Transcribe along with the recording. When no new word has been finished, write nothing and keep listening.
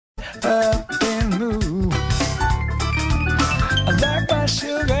up and move. I like my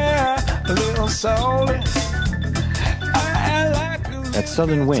sugar a little salty. I like That's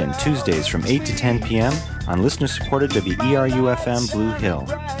Southern Wind, Tuesdays from 8 to 10 p.m. on listener-supported WERU-FM Blue Hill.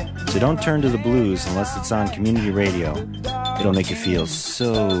 So don't turn to the blues unless it's on community radio. It'll make you feel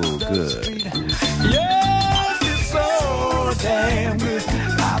so good. yes, it's so damn good.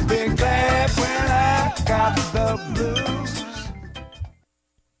 I'll be glad when I got the blues.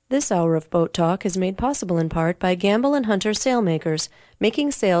 This hour of Boat Talk is made possible in part by Gamble and Hunter Sailmakers,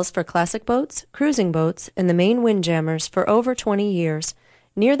 making sails for classic boats, cruising boats, and the main windjammers for over 20 years.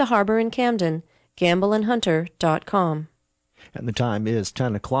 Near the harbor in Camden, gambleandhunter.com. And the time is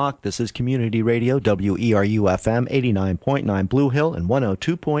 10 o'clock. This is Community Radio, WERU-FM, 89.9 Blue Hill and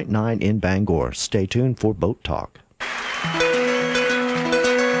 102.9 in Bangor. Stay tuned for Boat Talk.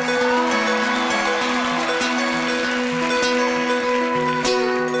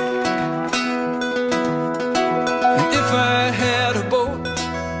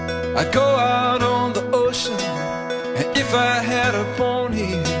 I'd go out on the ocean, and if I had a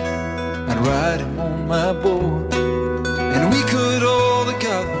pony, I'd ride him on my boat, and we could all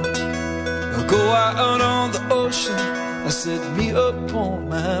together go out on the ocean. I said, me up on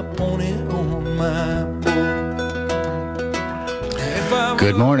my pony on my boat.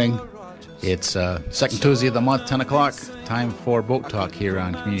 Good morning. It's second Tuesday of the month, 10 o'clock. Time for Boat Talk here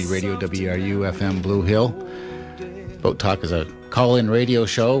on Community Radio, WERU-FM Blue Hill. Boat Talk is a call-in radio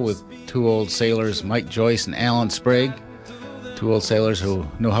show with two old sailors, Mike Joyce and Alan Sprague. Two old sailors who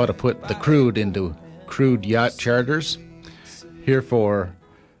know how to put the crude into crude yacht charters. Here for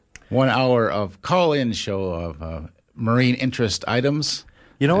 1 hour of call-in show of marine interest items.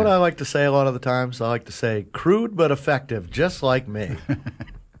 You know what I like to say a lot of the times? I like to say, crude but effective, just like me.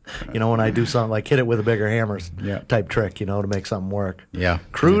 You know, when I do something like hit it with a bigger hammer type trick, you know, to make something work. Yeah.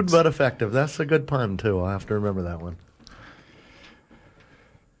 Crude but effective. That's a good pun, too. I'll have to remember that one.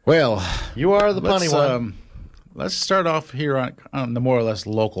 Well, you are the punny one. Let's start off here on the more or less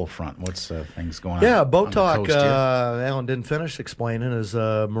local front. What's things going on? Yeah, Boat Talk. Alan didn't finish explaining is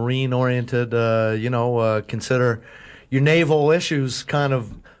marine-oriented. Consider your naval issues kind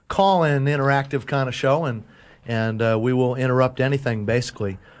of call-in, interactive kind of show, and we will interrupt anything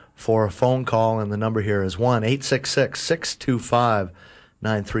basically for a phone call. And the number here is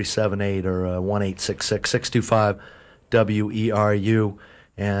 1-866-625-9378 or 1-866-625-WERU.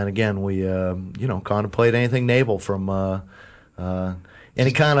 And again, we contemplate anything naval from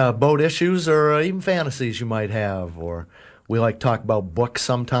any kind of boat issues or even fantasies you might have. Or we like to talk about books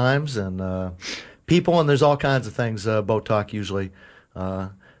sometimes and people, and there's all kinds of things. Boat Talk usually a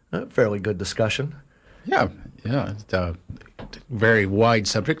fairly good discussion. Yeah, it's a very wide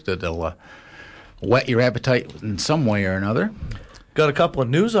subject that'll whet your appetite in some way or another. Got a couple of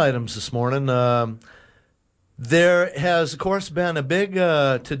news items this morning. There has, of course, been a big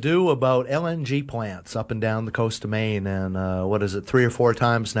to-do about LNG plants up and down the coast of Maine, and 3 or 4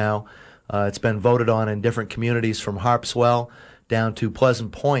 times now it's been voted on in different communities from Harpswell down to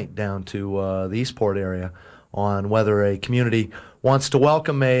Pleasant Point, down to the Eastport area, on whether a community wants to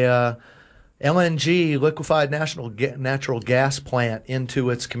welcome a LNG, liquefied natural gas plant,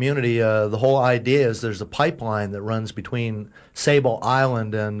 into its community. The whole idea is there's a pipeline that runs between Sable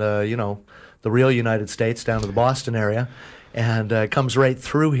Island and, the real United States down to the Boston area, and comes right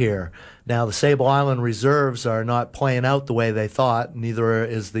through here. Now, the Sable Island reserves are not playing out the way they thought. Neither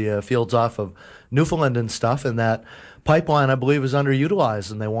is the fields off of Newfoundland and stuff, and that pipeline, I believe, is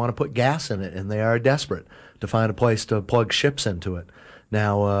underutilized, and they want to put gas in it, and they are desperate to find a place to plug ships into it.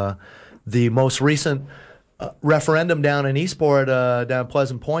 Now, the most recent referendum down in Eastport, down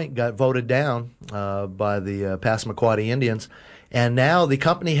Pleasant Point, got voted down by the Passamaquoddy Indians. And now the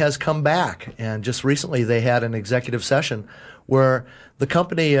company has come back, and just recently they had an executive session where the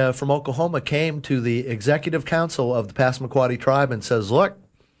company from Oklahoma came to the executive council of the Passamaquoddy tribe and says, look,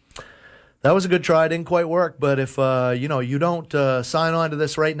 that was a good try, didn't quite work, but if you don't sign on to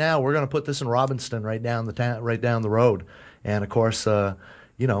this right now, we're going to put this in Robbinston right down the road. And of course,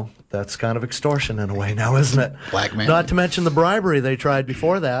 that's kind of extortion in a way now, isn't it? Blackmail. Not to mention the bribery they tried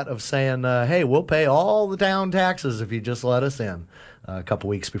before that of saying, hey, we'll pay all the town taxes if you just let us in. A couple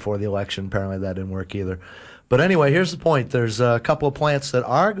weeks before the election, apparently that didn't work either. But anyway, here's the point. There's a couple of plants that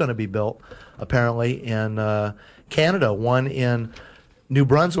are going to be built, apparently, in Canada. One in New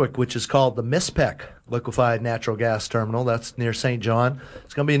Brunswick, which is called the Mispec Liquefied Natural Gas Terminal. That's near St. John.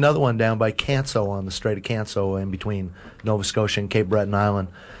 There's going to be another one down by Canso on the Strait of Canso in between Nova Scotia and Cape Breton Island.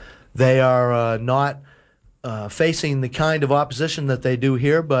 They are not facing the kind of opposition that they do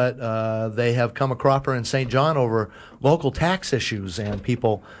here, but they have come a cropper in St. John over local tax issues, and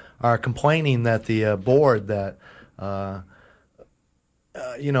people are complaining that the board that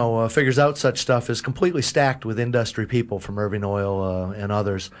figures out such stuff is completely stacked with industry people from Irving Oil and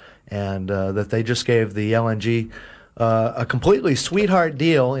others, and that they just gave the LNG a completely sweetheart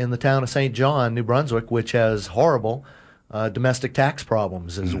deal in the town of St. John, New Brunswick, which has horrible domestic tax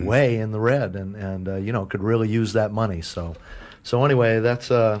problems, is way in the red, and could really use that money. So anyway, that's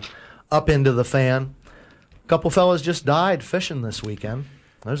up into the fan. A couple fellas just died fishing this weekend.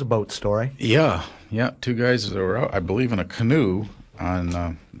 There's a boat story. Yeah. Two guys that were out, I believe, in a canoe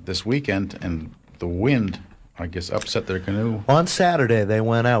on this weekend, and the wind, I guess, upset their canoe. On Saturday, they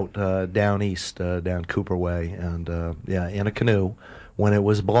went out down east, down Cooper Way, and in a canoe when it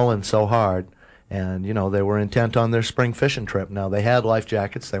was blowing so hard. And, they were intent on their spring fishing trip. Now, they had life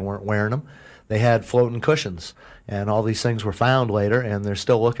jackets. They weren't wearing them. They had floating cushions. And all these things were found later, and they're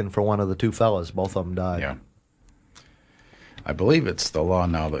still looking for one of the two fellas. Both of them died. Yeah. I believe it's the law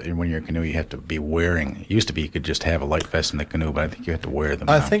now that when you're in a canoe, you have to be wearing. It used to be you could just have a life vest in the canoe, but I think you have to wear them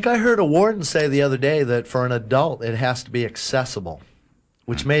now. I think I heard a warden say the other day that for an adult, it has to be accessible,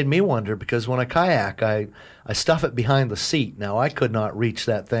 which made me wonder, because when I kayak, I stuff it behind the seat. Now, I could not reach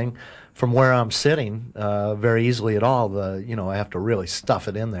that thing from where I'm sitting very easily at all. I have to really stuff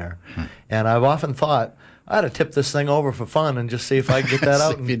it in there. And I've often thought, I ought to tip this thing over for fun and just see if I can get that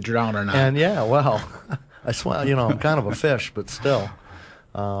out. If you drown or not. And I swear, I'm kind of a fish, but still.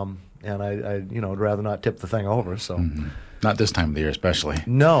 And I'd rather not tip the thing over, so. Mm-hmm. Not this time of the year, especially.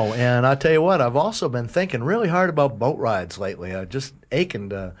 No, and I tell you what, I've also been thinking really hard about boat rides lately. I'm just aching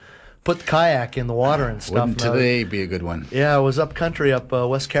to put the kayak in the water and stuff. Wouldn't today be a good one? Yeah, I was up country up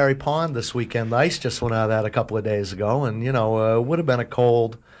West Carey Pond this weekend. The ice just went out of that a couple of days ago, and, it would have been a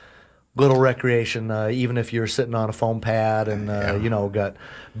cold little recreation, even if you're sitting on a foam pad and, got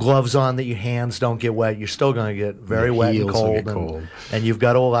gloves on that your hands don't get wet. You're still going to get very wet and cold, and you've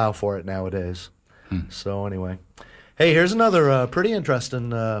got to allow for it nowadays. So anyway. Hey, here's another pretty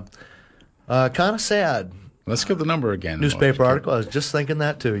interesting, kind of sad. Let's give the number again. Newspaper article. I was just thinking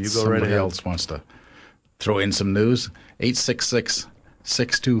that, too. You go right ahead. Somebody else wants to throw in some news.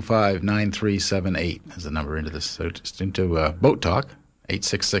 866-625-9378 is the number into this. So just into Boat Talk.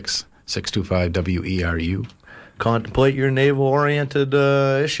 866-625-WERU. Contemplate your naval-oriented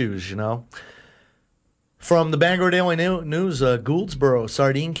issues, From the Bangor Daily News, Gouldsboro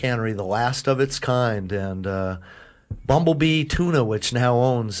Sardine Cannery, the last of its kind, and Bumblebee Tuna, which now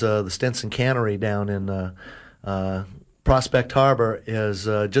owns the Stinson Cannery down in Prospect Harbor, has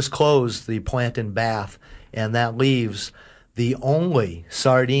just closed the plant in Bath, and that leaves the only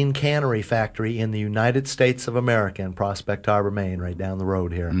sardine cannery factory in the United States of America in Prospect Harbor, Maine, right down the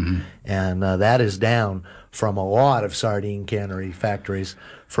road here. Mm-hmm. And that is down from a lot of sardine cannery factories.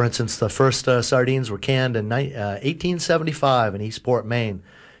 For instance, the first sardines were canned in 1875 in Eastport, Maine.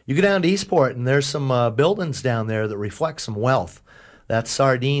 You go down to Eastport, and there's some buildings down there that reflect some wealth. That's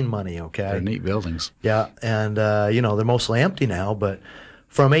sardine money, okay? They're neat buildings. Yeah, and, they're mostly empty now, but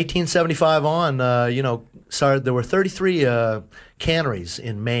from 1875 on, there were 33 canneries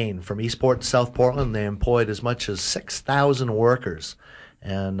in Maine from Eastport to South Portland. They employed as much as 6,000 workers,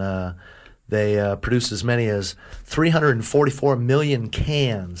 and they produced as many as 344 million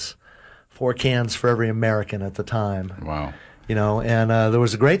cans, 4 cans for every American at the time. Wow. And there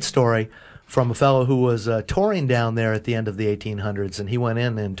was a great story from a fellow who was touring down there at the end of the 1800s, and he went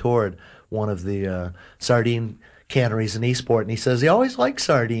in and toured one of the sardine canneries in Eastport, and he says he always liked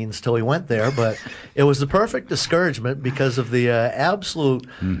sardines till he went there, but it was the perfect discouragement because of the absolute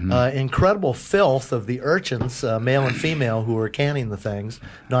incredible filth of the urchins, male and female, who were canning the things,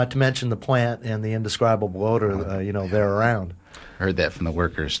 not to mention the plant and the indescribable odor, there around. Heard that from the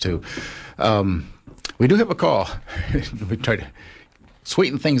workers, too. We do have a call. We try to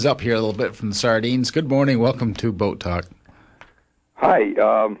sweeten things up here a little bit from the sardines. Good morning. Welcome to Boat Talk. Hi.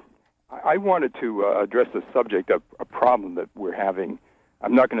 I wanted to address the subject of a problem that we're having.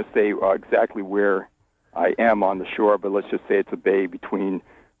 I'm not going to say exactly where I am on the shore, but let's just say it's a bay between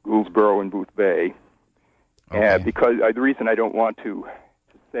Gouldsboro and Booth Bay. Okay. And because the reason I don't want to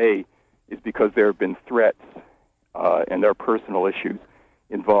say is because there have been threats and there are personal issues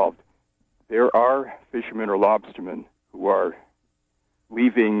involved. There are fishermen or lobstermen who are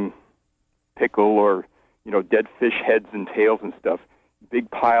leaving pickle or, dead fish heads and tails and stuff,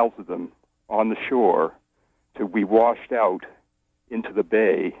 big piles of them on the shore to be washed out into the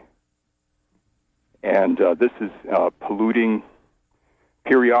bay. And this is polluting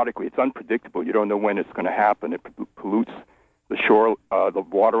periodically. It's unpredictable. You don't know when it's going to happen. It pollutes the shore, the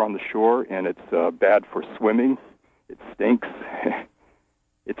water on the shore, and it's bad for swimming. It stinks.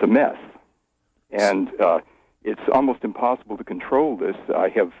 It's a mess, and it's almost impossible to control this. I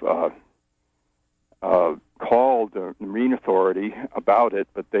have called the Marine Authority about it,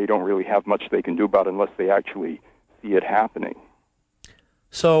 but they don't really have much they can do about it unless they actually see it happening.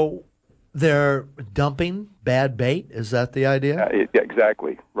 So they're dumping bad bait? Is that the idea?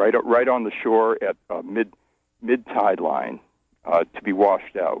 Exactly. Right on the shore at mid-tide line to be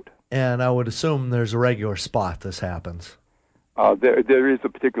washed out. And I would assume there's a regular spot this happens. There is a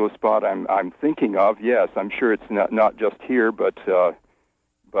particular spot I'm thinking of. Yes, I'm sure it's not just here, but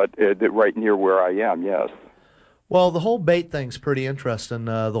right near where I am. Yes. Well, the whole bait thing's pretty interesting.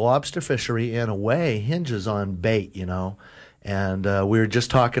 The lobster fishery, in a way, hinges on bait, you know. And we were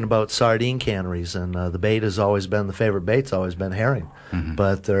just talking about sardine canneries, and the bait has always been, the favorite bait's always been herring. Mm-hmm.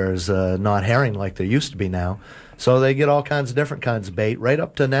 But there's not herring like there used to be now. So they get all kinds of different kinds of bait, right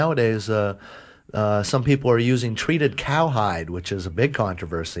up to nowadays. Some people are using treated cowhide, which is a big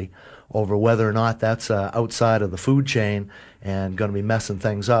controversy over whether or not that's outside of the food chain and going to be messing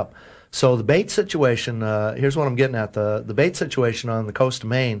things up. So the bait situation, here's what I'm getting at. The bait situation on the coast of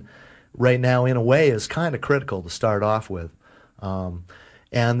Maine right now, in a way, is kind of critical to start off with.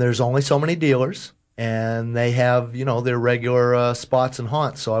 And there's only so many dealers, and they have, you know, their regular spots and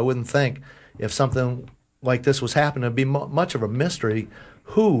haunts. So I wouldn't think if something like this was happening, it'd be much of a mystery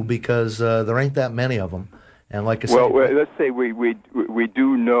who, because there ain't that many of them. And like I said, well, let's say we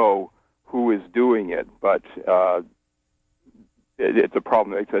do know who is doing it, but it's a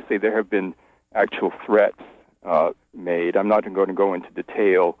problem. As I say, there have been actual threats made. I'm not going to go into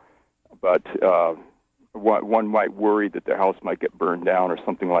detail, but one might worry that their house might get burned down or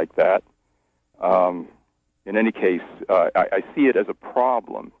something like that. In any case, I see it as a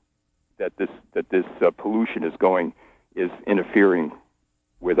problem that this pollution is interfering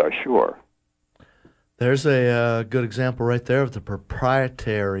with our shore. There's a good example right there of the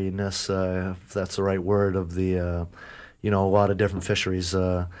proprietariness, if that's the right word, of the a lot of different fisheries.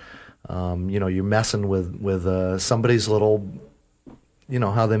 You're messing with somebody's little,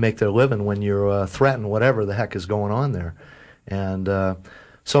 how they make their living when you're threatened whatever the heck is going on there. And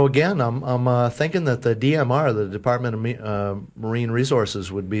so again, I'm thinking that the DMR, the Department of Marine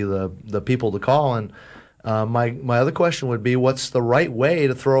Resources, would be the people to call. And my other question would be, what's the right way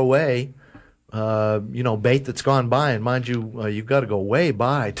to throw away bait that's gone by? And mind you, you've got to go way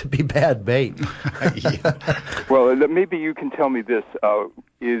by to be bad bait. Well, maybe you can tell me this.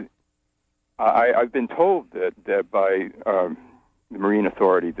 I've been told that by the Marine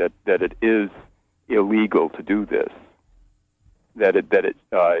Authority that it is illegal to do this. That it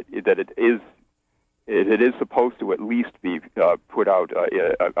is supposed to at least be put out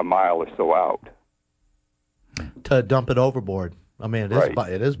a mile or so out. To dump it overboard. I mean, Right.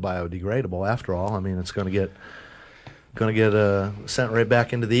 It is biodegradable after all. I mean, it's going to get sent right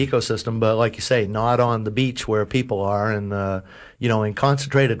back into the ecosystem. But like you say, not on the beach where people are, and in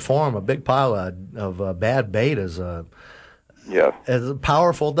concentrated form, a big pile of bad bait is as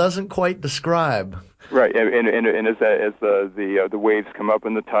powerful doesn't quite describe. Right, and as the waves come up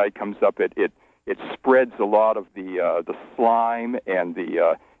and the tide comes up, it spreads a lot of the slime and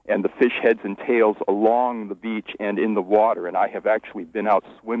the fish heads and tails along the beach and in the water. And I have actually been out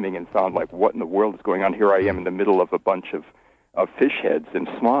swimming and found, like, what in the world is going on? Here I am in the middle of a bunch of fish heads and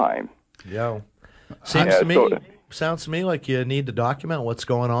slime. Yeah, sounds to me like you need to document what's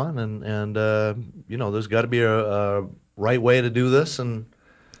going on, and there's got to be a right way to do this. And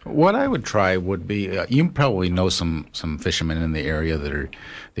what I would try would be, you probably know some fishermen in the area that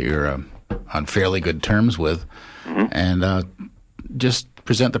you're on fairly good terms with, mm-hmm. and just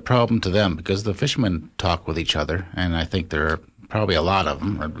present the problem to them, because the fishermen talk with each other, and I think there are probably a lot of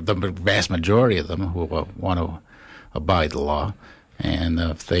them, or the vast majority of them, who want to abide the law. And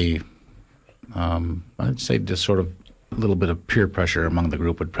if they, I'd say just sort of a little bit of peer pressure among the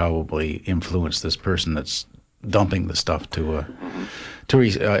group would probably influence this person that's dumping the stuff to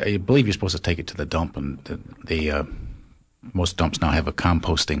I believe you're supposed to take it to the dump, and the most dumps now have a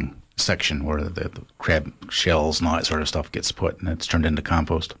composting section where the crab shells and all that sort of stuff gets put, and it's turned into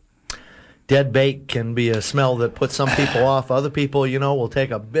compost. Dead bait can be a smell that puts some people off. Other people, will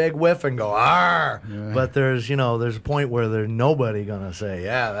take a big whiff and go, "Arr!" Yeah. But there's a point where there's nobody going to say,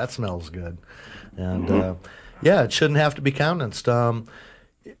 "Yeah, that smells good." And it shouldn't have to be countenanced.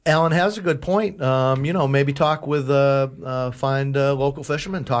 Alan has a good point. Maybe talk with, find local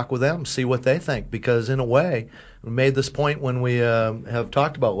fishermen, talk with them, see what they think. Because in a way, we made this point when we have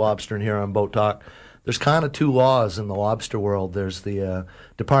talked about lobstering here on Boat Talk, there's kind of two laws in the lobster world. There's the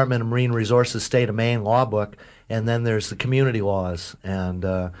Department of Marine Resources State of Maine law book, and then there's the community laws. And,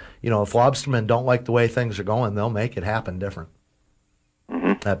 if lobstermen don't like the way things are going, they'll make it happen different.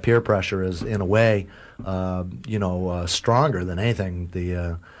 Mm-hmm. That peer pressure is, in a way, stronger than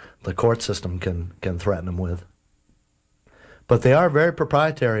anything the court system can threaten them with. But they are very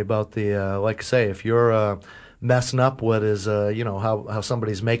proprietary about the, like I say, if you're messing up what is, how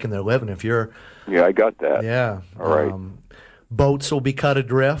somebody's making their living, if you're... Yeah, I got that. Yeah. All right. Boats will be cut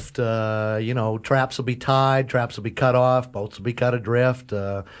adrift, traps will be tied, traps will be cut off, boats will be cut adrift,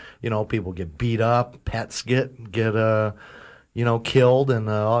 people get beat up, pets get killed, and,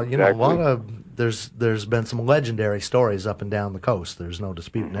 Exactly. a lot of, there's been some legendary stories up and down the coast. There's no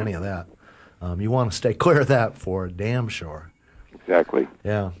disputing any of that. You want to stay clear of that for damn sure. Exactly.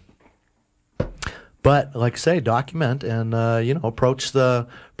 Yeah. But like I say, document and approach the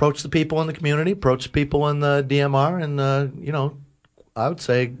people in the community, approach the people in the DMR, and I would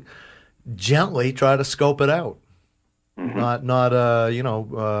say gently try to scope it out. Mm-hmm.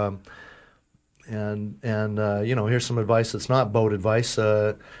 Here's some advice that's not boat advice.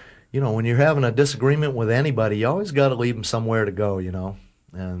 When you're having a disagreement with anybody, you always got to leave them somewhere to go.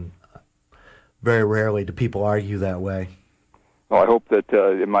 And very rarely do people argue that way. Well, I hope that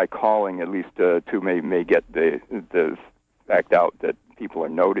in my calling, at least two may get the fact out that people are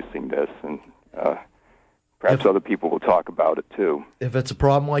noticing this, and perhaps other people will talk about it too. If it's a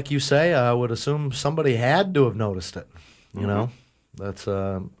problem like you say, I would assume somebody had to have noticed it. That's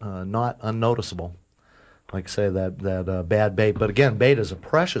not unnoticeable. Like I say, that bad bait. But again, bait is a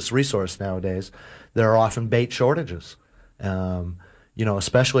precious resource nowadays. There are often bait shortages.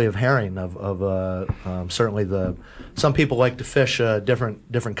 Especially of herring, certainly some people like to fish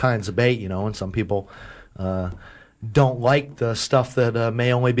different kinds of bait, and some people don't like the stuff that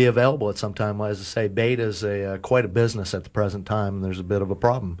may only be available at some time. As I say, bait is quite a business at the present time, and there's a bit of a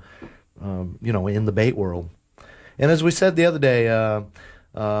problem, in the bait world. And as we said the other day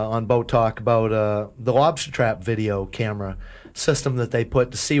on Boat Talk about the lobster trap video camera system that they put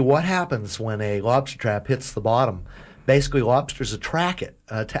to see what happens when a lobster trap hits the bottom. Basically, lobsters attack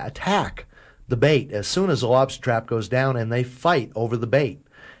the bait as soon as the lobster trap goes down, and they fight over the bait.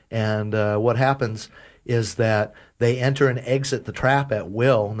 And what happens is that they enter and exit the trap at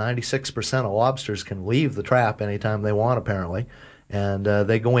will. 96% of lobsters can leave the trap anytime they want, apparently. And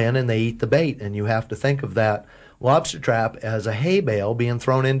they go in and they eat the bait. And you have to think of that lobster trap as a hay bale being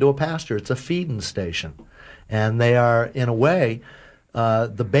thrown into a pasture. It's a feeding station. And they are, in a way,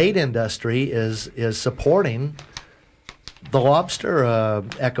 the bait industry is supporting the lobster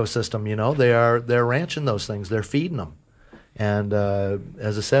ecosystem. They're ranching those things. They're feeding them. And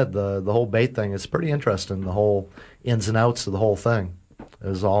as I said, the whole bait thing is pretty interesting. The whole ins and outs of the whole thing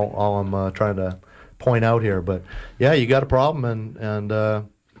is all I'm trying to point out here. But yeah, you got a problem, and it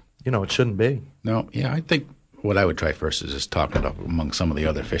shouldn't be. No, yeah, I think what I would try first is just talking among some of the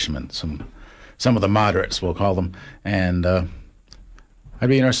other fishermen, some of the moderates, we'll call them, and I'd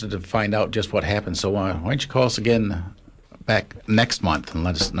be interested to find out just what happened. So why don't you call us again back next month and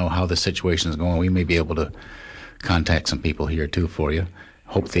let us know how the situation is going. We may be able to contact some people here too for you.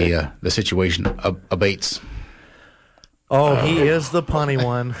 Hope the situation abates. Oh, he is the punny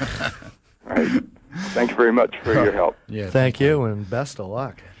one. All right. Thanks very much for your help. Yeah, thank you, and best of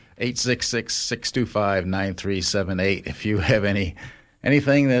luck. 866-625-9378. If you have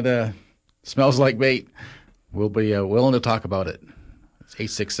anything that smells like bait, we'll be willing to talk about it. It's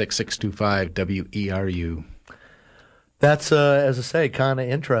 866-625-WERU. That's, as I say, kind of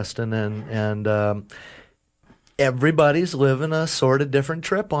interesting, and everybody's living a sort of different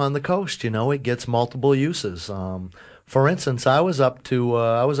trip on the coast. It gets multiple uses. For instance, I was up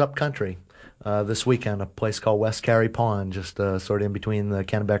country this weekend, a place called West Carey Pond, just sort of in between the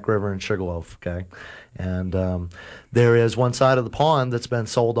Kennebec River and Sugarloaf. Okay, and there is one side of the pond that's been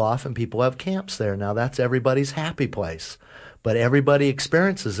sold off, and people have camps there. Now that's everybody's happy place. But everybody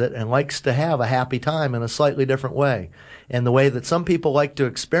experiences it and likes to have a happy time in a slightly different way. And the way that some people like to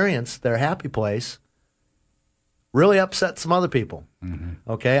experience their happy place really upsets some other people.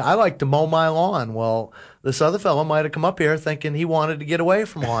 Mm-hmm. Okay, I like to mow my lawn. Well, this other fellow might have come up here thinking he wanted to get away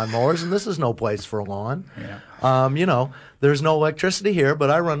from lawnmowers, and this is no place for a lawn. Yeah. There's no electricity here, but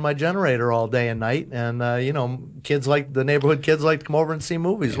I run my generator all day and night, and the neighborhood kids like to come over and see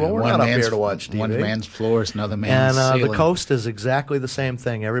movies. Yeah, well, we're not up here to watch TV. One man's floor is another man's ceiling. And the coast is exactly the same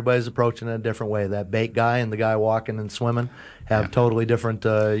thing. Everybody's approaching it a different way. That bait guy and the guy walking and swimming have totally different,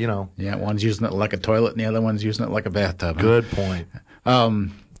 Yeah, one's using it like a toilet, and the other one's using it like a bathtub. Good point.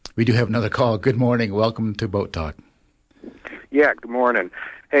 We do have another call. Good morning. Welcome to Boat Talk. Yeah, good morning.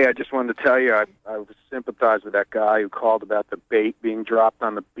 Hey, I just wanted to tell you, I sympathize with that guy who called about the bait being dropped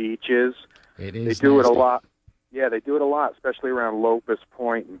on the beaches. It is. They do nasty. it a lot. Yeah, they do it a lot, especially around Locust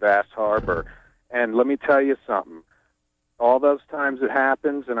Point and Bass Harbor. And let me tell you something. All those times it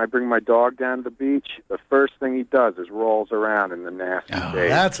happens, and I bring my dog down to the beach, the first thing he does is rolls around in the nasty bait.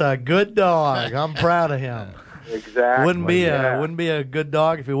 That's a good dog. I'm proud of him. Exactly. Wouldn't be a good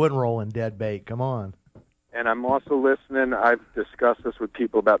dog if he wouldn't roll in dead bait. Come on. And I'm also listening. I've discussed this with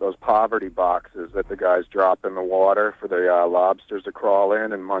people about those poverty boxes that the guys drop in the water for the lobsters to crawl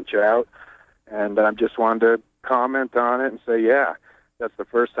in and munch out. And I just wanted to comment on it and say, yeah, that's the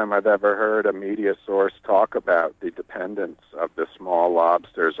first time I've ever heard a media source talk about the dependence of the small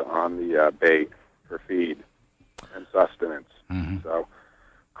lobsters on the bait for feed and sustenance. Mm-hmm. So,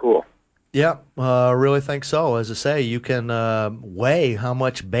 cool. Yeah, really think so. As I say, you can weigh how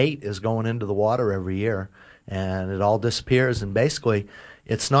much bait is going into the water every year, and it all disappears. And basically,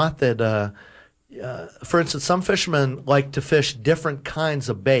 it's not that, for instance, some fishermen like to fish different kinds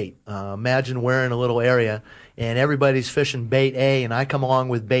of bait. Imagine we're in a little area, and everybody's fishing bait A, and I come along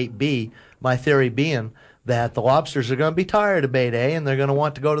with bait B, my theory being that the lobsters are going to be tired of bait A, and they're going to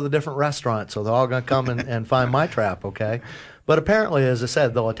want to go to the different restaurants, so they're all going to come and find my trap, okay? But apparently, as I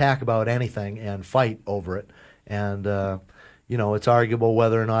said, they'll attack about anything and fight over it. And, it's arguable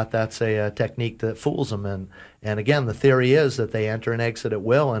whether or not that's a technique that fools them. And again, the theory is that they enter and exit at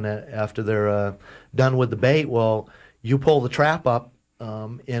will, and after they're done with the bait, well, you pull the trap up.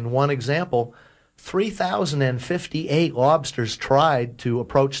 In one example, 3,058 lobsters tried to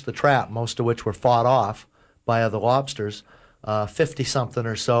approach the trap, most of which were fought off by other lobsters. 50-something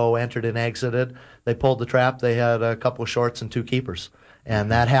or so entered and exited. They pulled the trap. They had a couple of shorts and 2 keepers. And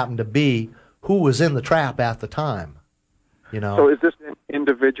that happened to be who was in the trap at the time. So is this an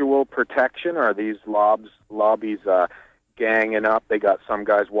individual protection, or are these lobbies ganging up? They got some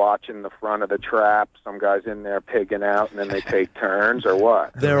guys watching the front of the trap, some guys in there pigging out, and then they take turns, or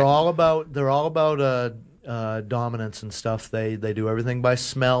what? They're all about dominance and stuff. They do everything by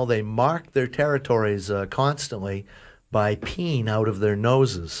smell. They mark their territories constantly by peeing out of their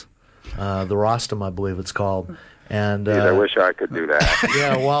noses. The rostrum, I believe it's called. And I wish I could do that.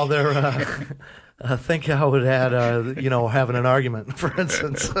 Yeah, while they're think I would add, having an argument, for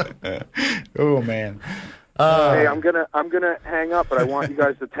instance. Oh man. Hey, I'm gonna hang up, but I want you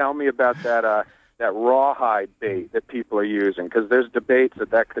guys to tell me about that rawhide bait that people are using, because there's debates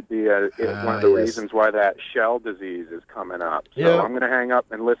that could be one of the reasons why that shell disease is coming up. So I'm going to hang up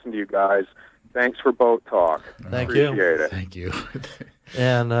and listen to you guys. Thanks for Boat Talk. Appreciate it. Thank you.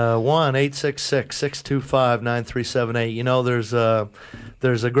 And 1-866-625-9378.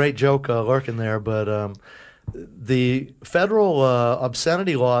 There's a great joke lurking there, but the federal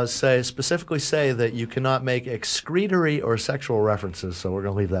obscenity laws specifically say that you cannot make excretory or sexual references. So we're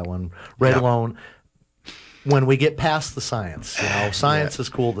going to leave that one alone. When we get past the science, science is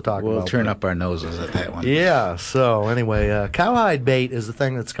cool to talk about. We'll turn up our noses at that one. Yeah. So anyway, cowhide bait is the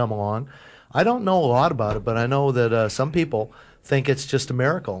thing that's come along. I don't know a lot about it, but I know that some people think it's just a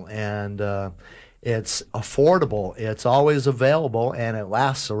miracle, and it's affordable. It's always available, and it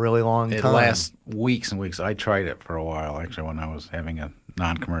lasts a really long time. It lasts weeks and weeks. I tried it for a while, actually, when I was having a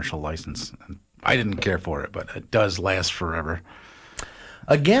non-commercial license. I didn't care for it, but it does last forever.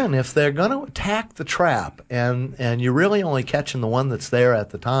 Again, if they're going to attack the trap, and you're really only catching the one that's there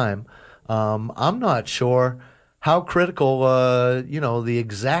at the time, I'm not sure how critical, the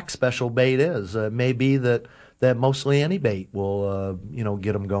exact special bait is. It may be that mostly any bait will,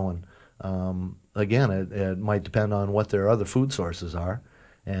 get them going. Again, it might depend on what their other food sources are.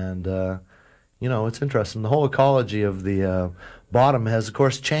 And, it's interesting. The whole ecology of the bottom has, of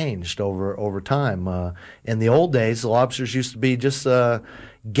course, changed over time. In the old days, the lobsters used to be just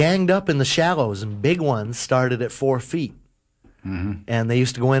ganged up in the shallows, and big ones started at 4 feet. Mm-hmm. And they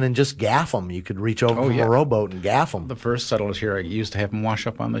used to go in and just gaff them. You could reach over from a rowboat and gaff them. The first settlers here used to have them wash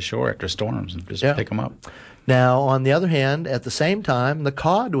up on the shore after storms and just pick them up. Now, on the other hand, at the same time, the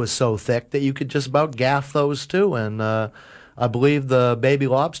cod was so thick that you could just about gaff those too. And I believe the baby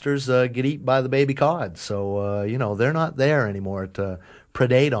lobsters get eaten by the baby cod. So, they're not there anymore to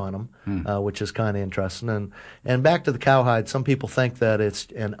predate on them, which is kind of interesting. And back to the cowhide, some people think that it's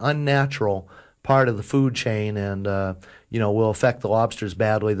an unnatural part of the food chain and, will affect the lobsters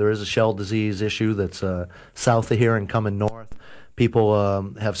badly. There is a shell disease issue that's south of here and coming north.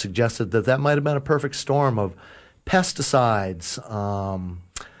 People have suggested that might have been a perfect storm of pesticides,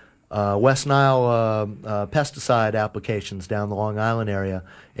 West Nile pesticide applications down the Long Island area,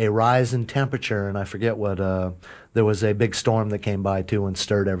 a rise in temperature, and I forget what, there was a big storm that came by too and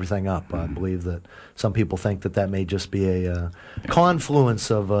stirred everything up. I believe that some people think that may just be a confluence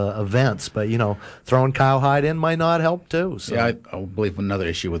of events, but throwing cowhide in might not help too. So. Yeah, I believe another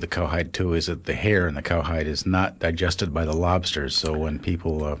issue with the cowhide too is that the hair in the cowhide is not digested by the lobsters, so when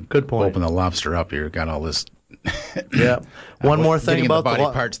people open the lobster up, you've got all this. Yeah. One more thing about the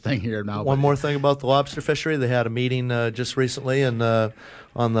body parts thing here now. One more thing about the lobster fishery. They had a meeting just recently, and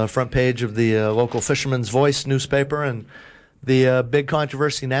on the front page of the local Fisherman's Voice newspaper, and the big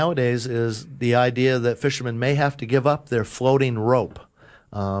controversy nowadays is the idea that fishermen may have to give up their floating rope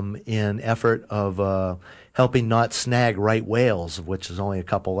in effort of helping not snag right whales, of which there's only a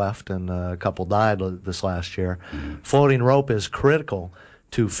couple left, and a couple died this last year. Floating rope is critical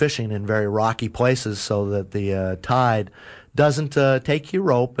to fishing in very rocky places so that the tide doesn't take your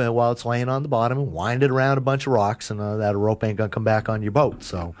rope while it's laying on the bottom and wind it around a bunch of rocks, and that rope ain't going to come back on your boat.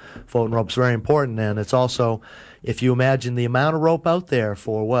 So floating rope's very important, and it's also, if you imagine the amount of rope out there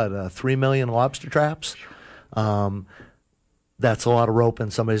for 3 million lobster traps, that's a lot of rope,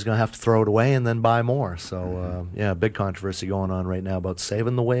 and somebody's going to have to throw it away and then buy more. So, big controversy going on right now about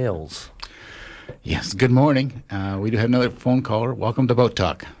saving the whales. Yes, good morning. We do have another phone caller. Welcome to Boat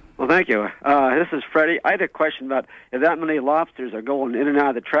Talk. Well, thank you. This is Freddie. I had a question about if that many lobsters are going in and out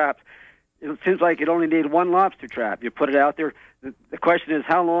of the trap. It seems like you'd only need one lobster trap. You put it out there. The question is,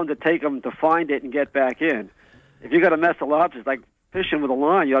 how long does it take them to find it and get back in? If you got a mess of lobsters, like fishing with a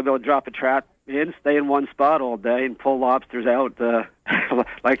line, you'll be able to drop a trap in, stay in one spot all day, and pull lobsters out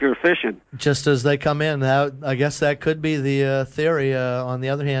like you're fishing. Just as they come in. I guess that could be the theory. On the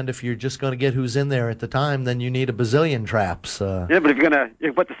other hand, if you're just going to get who's in there at the time, then you need a bazillion traps. Yeah, but if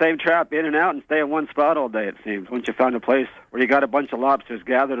you put the same trap in and out and stay in one spot all day, it seems, once you find a place where you got a bunch of lobsters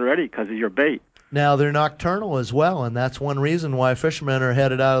gathered already because of your bait. Now, they're nocturnal as well, and that's one reason why fishermen are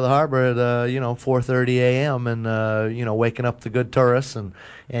headed out of the harbor at 4:30 a.m. and waking up the good tourists, and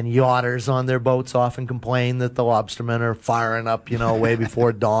yachters on their boats often complain that the lobstermen are firing up way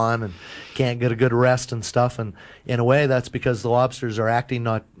before dawn and can't get a good rest and stuff. And in a way, that's because the lobsters are acting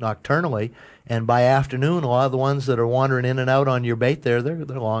nocturnally, and by afternoon, a lot of the ones that are wandering in and out on your bait they're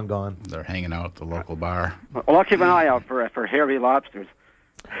long gone. They're hanging out at the local bar. Well, I'll keep an eye out for hairy lobsters.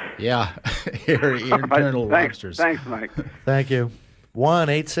 Yeah, internal lobsters. Thanks, Mike. Thank you.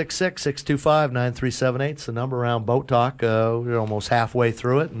 1-866-625-9378 is the number around Boat Talk. We're almost halfway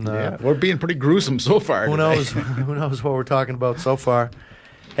through it, and we're being pretty gruesome so far. Who knows what we're talking about so far?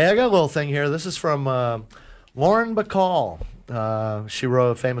 Hey, I got a little thing here. This is from Lauren Bacall. She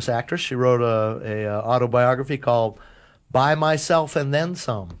wrote, a famous actress. She wrote a autobiography called "By Myself and Then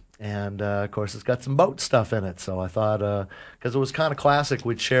Some." And, of course, it's got some boat stuff in it. So I thought, because it was kind of classic,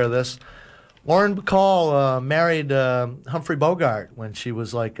 we'd share this. Lauren Bacall married Humphrey Bogart when she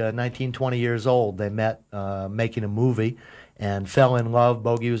was like 19, 20 years old. They met making a movie and fell in love.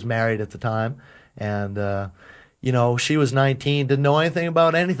 Bogey was married at the time. And, she was 19, didn't know anything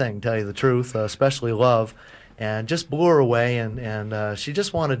about anything, to tell you the truth, especially love. And just blew her away. And she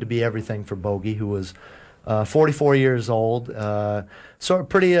just wanted to be everything for Bogey, who was 44 years old, sort of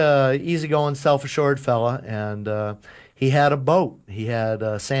pretty easygoing, self-assured fella, and he had a boat. He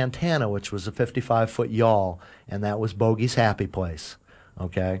had Santana, which was a 55-foot yawl, and that was Bogey's happy place.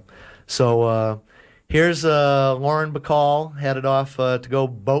 Okay, so here's Lauren Bacall headed off to go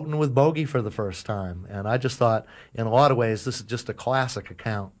boating with Bogey for the first time, and I just thought, in a lot of ways, this is just a classic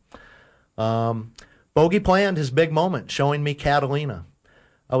account. Bogey planned his big moment, showing me Catalina.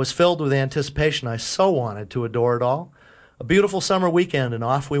 I was filled with anticipation. I so wanted to adore it all. A beautiful summer weekend, and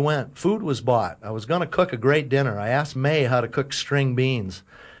off we went. Food was bought. I was going to cook a great dinner. I asked May how to cook string beans.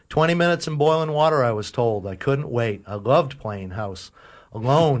 20 minutes in boiling water, I was told. I couldn't wait. I loved playing house.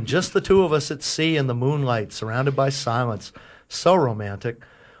 Alone, just the two of us at sea in the moonlight, surrounded by silence. So romantic.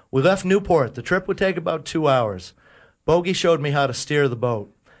 We left Newport. The trip would take about 2 hours. Bogey showed me how to steer the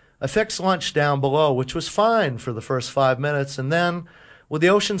boat. I fixed lunch down below, which was fine for the first 5 minutes, and then, with the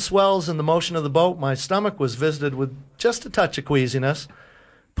ocean swells and the motion of the boat, my stomach was visited with just a touch of queasiness.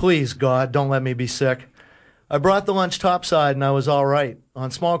 Please, God, don't let me be sick. I brought the lunch topside, and I was all right. On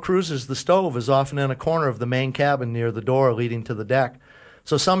small cruisers, the stove is often in a corner of the main cabin near the door leading to the deck,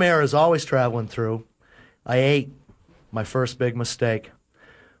 so some air is always traveling through. I ate. My first big mistake.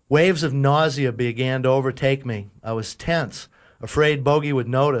 Waves of nausea began to overtake me. I was tense, afraid Bogey would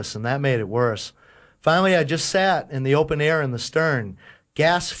notice, and that made it worse. Finally, I just sat in the open air in the stern,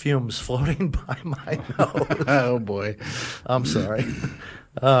 gas fumes floating by my nose. Oh, boy. I'm sorry.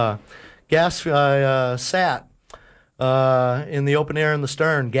 I sat in the open air in the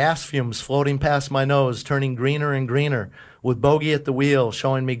stern, gas fumes floating past my nose, turning greener and greener, with Bogey at the wheel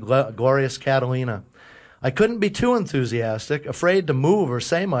showing me glorious Catalina. I couldn't be too enthusiastic, afraid to move or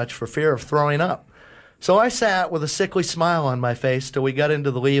say much for fear of throwing up. So I sat with a sickly smile on my face till we got into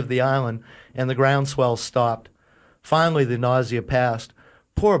the lee of the island and the groundswell stopped. Finally, the nausea passed.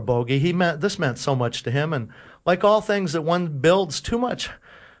 Poor Bogey, this meant so much to him, and like all things that one builds too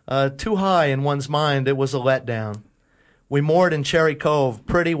high in one's mind, it was a letdown. We moored in Cherry Cove,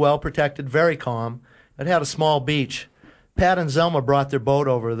 pretty, well-protected, very calm. It had a small beach. Pat and Zelma brought their boat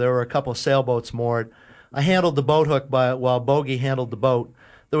over. There were a couple of sailboats moored. I handled the boat hook while Bogey handled the boat.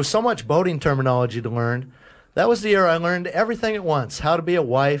 There was so much boating terminology to learn. That was the year I learned everything at once, how to be a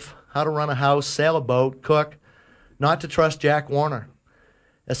wife, how to run a house, sail a boat, cook, not to trust Jack Warner.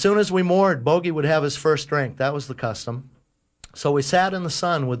 As soon as we moored, Bogey would have his first drink. That was the custom. So we sat in the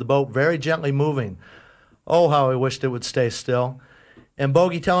sun with the boat very gently moving. Oh, how I wished it would stay still. And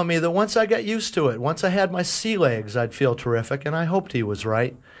Bogey telling me that once I got used to it, once I had my sea legs, I'd feel terrific, and I hoped he was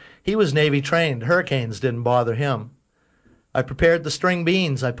right. He was Navy trained. Hurricanes didn't bother him. I prepared the string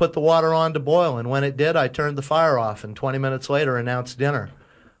beans. I put the water on to boil, and when it did, I turned the fire off, and 20 minutes later announced dinner.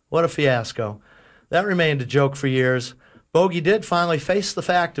 What a fiasco. That remained a joke for years. Bogey did finally face the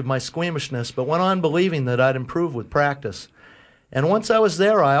fact of my squeamishness, but went on believing that I'd improve with practice. And once I was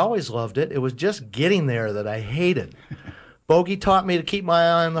there, I always loved it. It was just getting there that I hated. Bogey taught me to keep my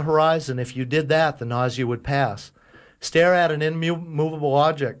eye on the horizon. If you did that, the nausea would pass. Stare at an immovable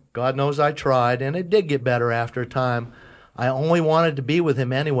object. God knows I tried, and it did get better after a time. I only wanted to be with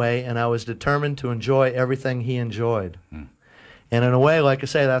him anyway, and I was determined to enjoy everything he enjoyed. And in a way, like I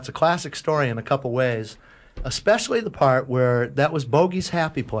say, that's a classic story in a couple ways, especially the part where that was Bogey's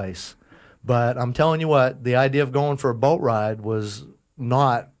happy place. But I'm telling you what, the idea of going for a boat ride was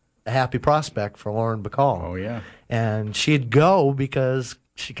not a happy prospect for Lauren Bacall. Oh, yeah. And she'd go because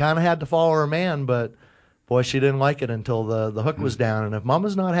she kind of had to follow her man, but boy, she didn't like it until the hook was down. And if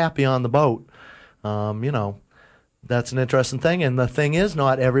Mama's not happy on the boat, that's an interesting thing. And the thing is,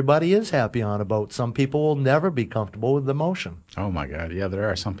 not everybody is happy on a boat. Some people will never be comfortable with the motion. Oh, my God. Yeah, there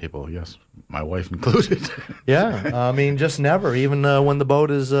are some people, yes, my wife included. Yeah, I mean, just never. Even when the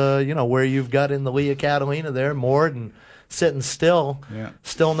boat is, where you've got in the lee of Catalina there, moored and sitting still,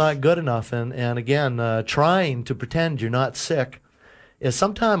 still not good enough. And again, trying to pretend you're not sick is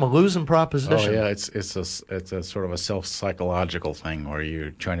sometimes a losing proposition. Oh, yeah, it's a sort of a self-psychological thing where you're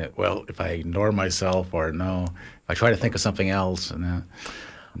trying to, well, if I ignore myself or no, if I try to think of something else. And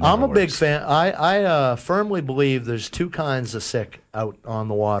I'm a big fan. I firmly believe there's two kinds of sick out on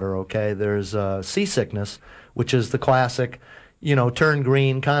the water, okay? There's seasickness, which is the classic, turn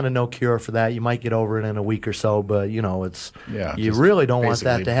green, kind of no cure for that. You might get over it in a week or so, but, you really don't want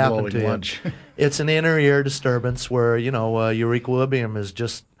that to happen to you. It's an inner ear disturbance where, your equilibrium is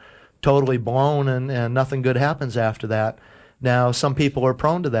just totally blown and nothing good happens after that. Now, some people are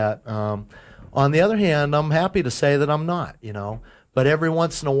prone to that. On the other hand, I'm happy to say that I'm not, But every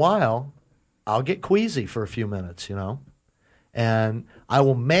once in a while, I'll get queasy for a few minutes, And I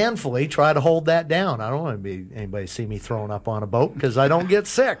will manfully try to hold that down. I don't want anybody see me throwing up on a boat because I don't get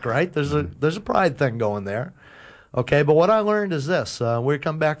sick, right? There's a pride thing going there. Okay, but what I learned is this. We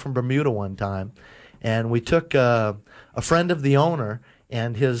come back from Bermuda one time, and we took a friend of the owner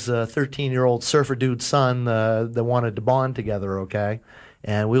and his 13-year-old surfer dude son that wanted to bond together, okay?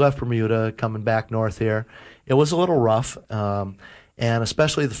 And we left Bermuda, coming back north here. It was a little rough, and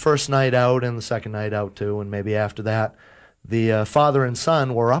especially the first night out and the second night out, too, and maybe after that. The father and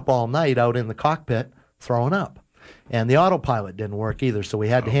son were up all night out in the cockpit throwing up. And the autopilot didn't work either, so we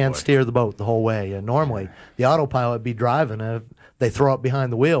had to hand steer the boat the whole way. And normally, the autopilot would be driving, and if they throw up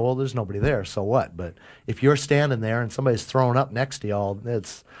behind the wheel, well, there's nobody there, so what? But if you're standing there and somebody's throwing up next to y'all,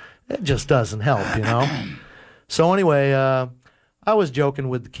 it just doesn't help, So anyway, I was joking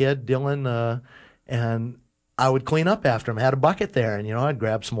with the kid, Dylan, and I would clean up after him. I had a bucket there, and, I'd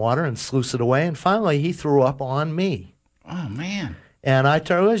grab some water and sluice it away, and finally he threw up on me. Oh, man. And it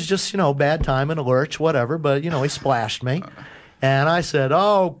was just, bad timing, a lurch, whatever, but, he splashed me. And I said,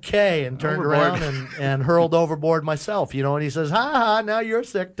 okay, and turned around and hurled overboard myself, and he says, ha, now you're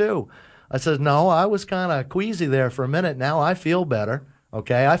sick too. I said, no, I was kind of queasy there for a minute. Now I feel better,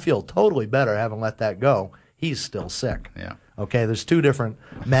 okay? I feel totally better having let that go. He's still sick. Yeah. Okay, there's two different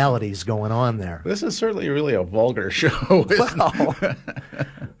maladies going on there. This is certainly really a vulgar show. Well,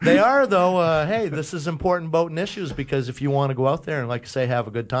 they are, though. Hey, this is important boating issues because if you want to go out there and, like I say, have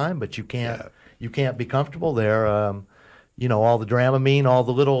a good time, but you can't be comfortable there. All the Dramamine, all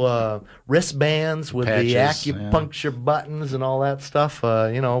the little wristbands with patches, the acupuncture buttons and all that stuff.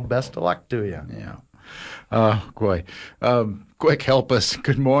 Best of luck to you. Yeah. Oh, boy. Quick, help us.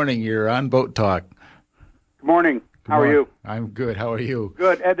 Good morning. You're on Boat Talk. Good morning. How are you? I'm good. How are you?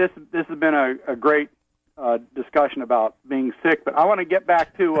 Good. Ed, this has been a great discussion about being sick, but I want to get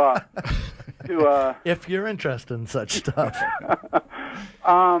back to if you're interested in such stuff.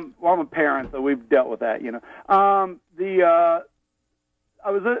 Well, I'm a parent, so we've dealt with that. I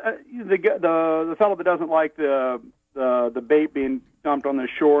was the fellow that doesn't like the bait being dumped on the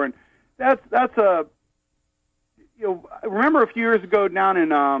shore, and that's a I remember a few years ago down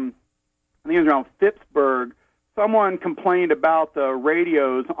in I think it was around Phippsburg, someone complained about the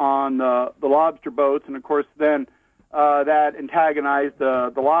radios on the lobster boats, and of course then that antagonized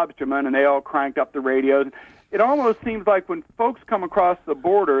the lobstermen, and they all cranked up the radios. It almost seems like when folks come across the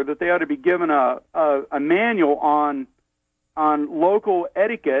border that they ought to be given a manual on local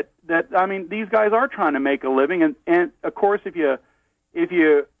etiquette. That, I mean, these guys are trying to make a living, and of course if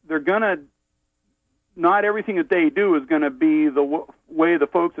they're gonna, not everything that they do is going to be the way the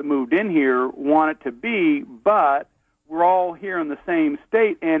folks that moved in here want it to be, but we're all here in the same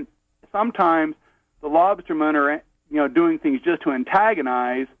state, and sometimes the lobstermen are doing things just to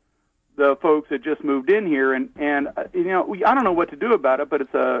antagonize the folks that just moved in here, and I don't know what to do about it, but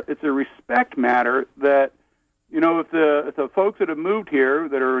it's a respect matter that if the folks that have moved here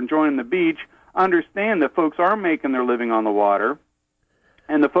that are enjoying the beach understand that folks are making their living on the water,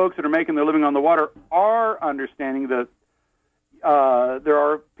 and the folks that are making their living on the water are understanding that there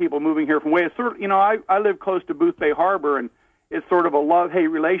are people moving here from way. It's sort of, I live close to Booth Bay Harbor, and it's sort of a love-hate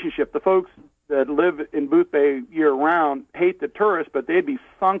relationship. The folks that live in Booth Bay year-round hate the tourists, but they'd be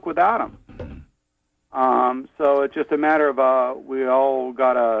sunk without them. So it's just a matter of we all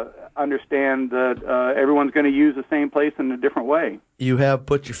got to understand that everyone's going to use the same place in a different way. You have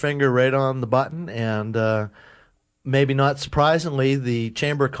put your finger right on the button, and maybe not surprisingly, the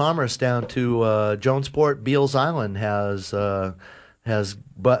Chamber of Commerce down to Jonesport, Beals Island has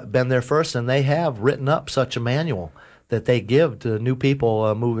been there first, and they have written up such a manual that they give to new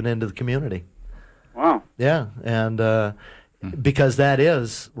people moving into the community. Wow. Yeah, and because that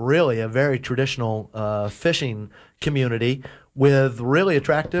is really a very traditional fishing community with really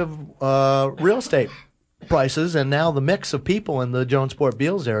attractive real estate prices, and now the mix of people in the Jonesport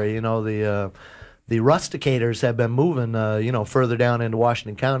Beals area, the rusticators have been moving, further down into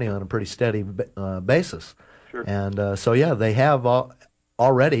Washington County on a pretty steady basis. Sure. And so, they have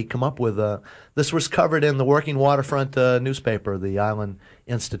already come up with this was covered in the Working Waterfront newspaper, the Island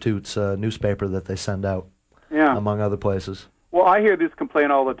Institute's newspaper that they send out, among other places. Well, I hear this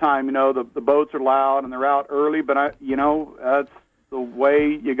complaint all the time. The boats are loud and they're out early, but that's the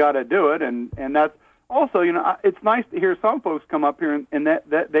way you got to do it, and that's. Also, it's nice to hear some folks come up here, and that's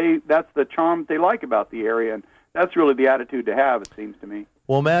the charm they like about the area, and that's really the attitude to have, it seems to me.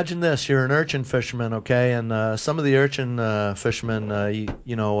 Well, imagine this: you're an urchin fisherman, okay, and some of the urchin fishermen, I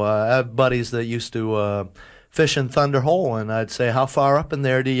have buddies that used to fish in Thunder Hole, and I'd say, "How far up in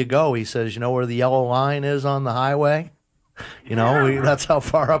there do you go?" He says, "You know where the yellow line is on the highway? That's how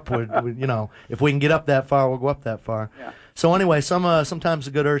far up if we can get up that far, we'll go up that far." Yeah. So anyway, sometimes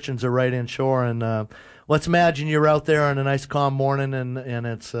the good urchins are right inshore, and let's imagine you're out there on a nice calm morning, and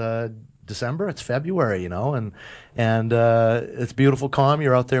it's December, it's February, and it's beautiful calm.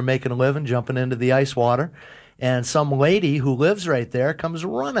 You're out there making a living, jumping into the ice water, and some lady who lives right there comes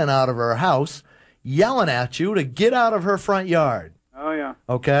running out of her house, yelling at you to get out of her front yard. Oh yeah.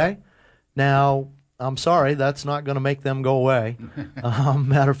 Okay, now. I'm sorry, that's not going to make them go away.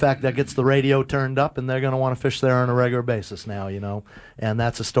 Matter of fact, that gets the radio turned up, and they're going to want to fish there on a regular basis now, And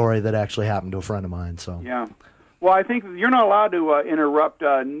that's a story that actually happened to a friend of mine. So yeah. Well, I think you're not allowed to interrupt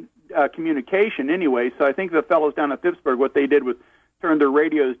communication anyway. So I think the fellows down at Phippsburg, what they did was turn their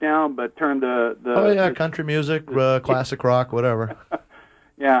radios down, but turn the country music, classic rock, whatever.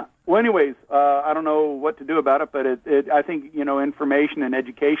 Yeah. Well, anyways, I don't know what to do about it, but I think information and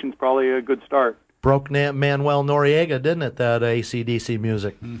education is probably a good start. Broke Manuel Noriega, didn't it, that AC/DC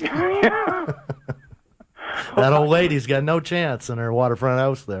music? That old lady's got no chance in her waterfront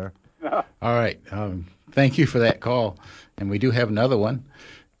house there. All right. Thank you for that call. And we do have another one.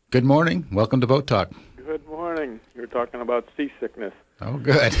 Good morning. Welcome to Boat Talk. Good morning. You're talking about seasickness. Oh,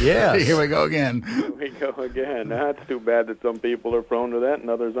 good. Yes. Here we go again. Here we go again. That's too bad that some people are prone to that and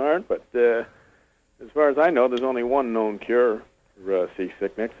others aren't. But as far as I know, there's only one known cure for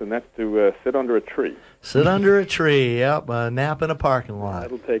seasickness, and that's to sit under a tree. Sit under a tree, yep. Nap in a parking lot.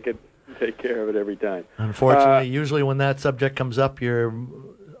 That'll take care of it every time. Unfortunately, usually when that subject comes up, you're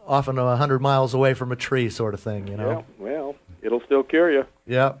often 100 miles away from a tree sort of thing, Yeah, well, it'll still cure you.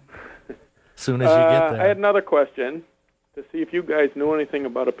 Yep. As soon as you get there. I had another question to see if you guys knew anything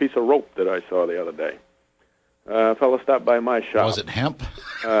about a piece of rope that I saw the other day. A fellow stopped by my shop. Was it hemp?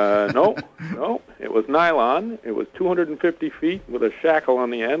 No. It was nylon. It was 250 feet with a shackle on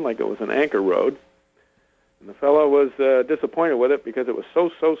the end like it was an anchor rod. And the fellow was disappointed with it because it was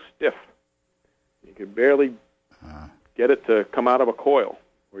so stiff. You could barely get it to come out of a coil,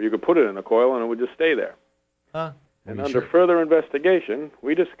 or you could put it in a coil and it would just stay there. And under further investigation,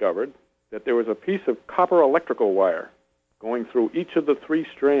 we discovered that there was a piece of copper electrical wire going through each of the 3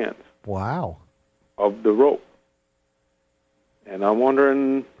 strands of the rope. And I'm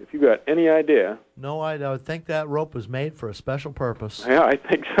wondering if you got any idea. No, I would think that rope was made for a special purpose. Yeah, I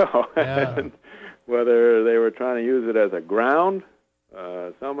think so. Yeah. Whether they were trying to use it as a ground,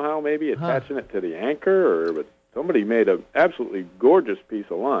 somehow maybe attaching it to the anchor, but somebody made an absolutely gorgeous piece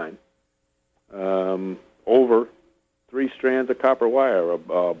of line over 3 strands of copper wire,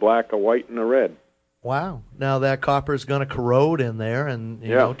 a black, a white, and a red. Wow. Now that copper is going to corrode in there and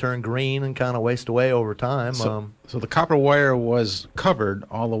you know, turn green and kind of waste away over time. So the copper wire was covered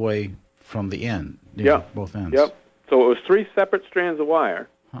all the way from the end. Both ends. Yep. So it was 3 separate strands of wire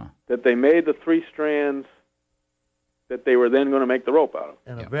that they made the 3 strands that they were then going to make the rope out of.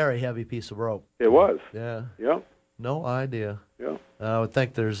 And a very heavy piece of rope. It was. Yeah. Yep. No idea. Yeah. I would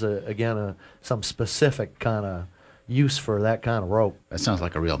think there's, some specific kind of use for that kind of rope. That sounds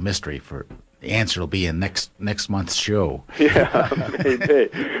like a real mystery. The answer will be in next month's show. Yeah, maybe.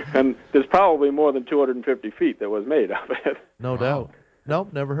 And there's probably more than 250 feet that was made of it. No doubt.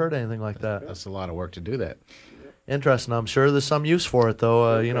 Nope, never heard anything like that. That's a lot of work to do that. Interesting. I'm sure there's some use for it,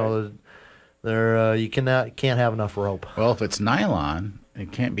 though. You know, you can't have enough rope. Well, if it's nylon,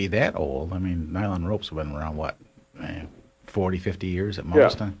 it can't be that old. I mean, nylon ropes have been around, 40, 50 years at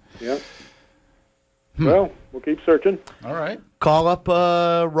most? Yeah. Well, we'll keep searching. All right. Call up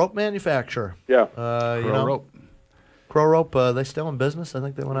rope manufacturer. Yeah. Crow Rope. Crow Rope, they still in business? I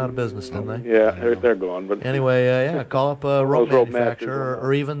think they went out of business, didn't they? Yeah, they're gone. But anyway, call up rope manufacturer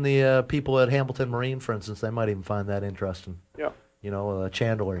or even the people at Hamilton Marine, for instance. They might even find that interesting. Yeah. You know,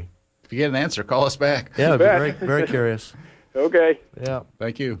 chandlery. If you get an answer, call us back. Yeah, I'd be very, very curious. Okay. Yeah.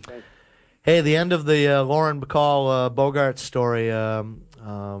 Thank you. Thanks. Hey, the end of the Lauren Bacall Bogart story.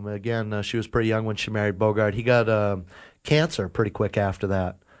 Again, she was pretty young when she married Bogart. He got cancer pretty quick after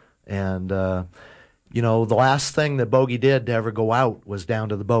that. And, you know, the last thing that Bogey did to ever go out was down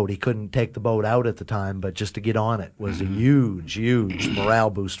to the boat. He couldn't take the boat out at the time, but just to get on it was a huge, huge morale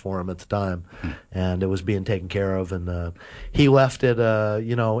boost for him at the time. And it was being taken care of. And he left it,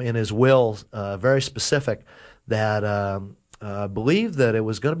 you know, in his will, very specific that believed that it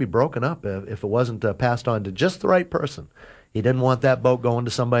was going to be broken up if it wasn't passed on to just the right person. He didn't want that boat going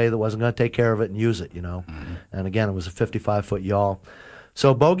to somebody that wasn't going to take care of it and use it, you know. And again, it was a 55-foot yawl.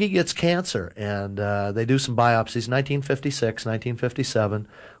 So Bogey gets cancer, and they do some biopsies, 1956, 1957,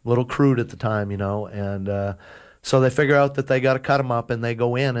 a little crude at the time, you know. And so they figure out that they got to cut him up, and they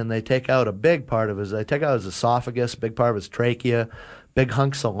go in and they take out a big part of they take out his esophagus, big part of his trachea, big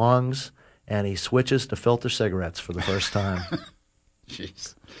hunks of lungs, and he switches to filter cigarettes for the first time.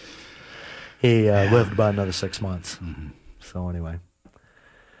 Jeez. He lived about another 6 months. So anyway.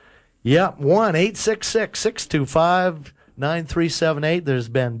 Yeah, 1-866-625-9378. There's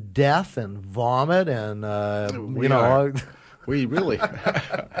been death and vomit and, you know. We really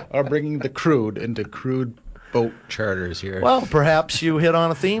are bringing the crude into crude boat charters here. Well, perhaps you hit on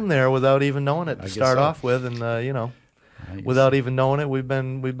a theme there without even knowing it to start off with. And, you know, without even knowing it, we've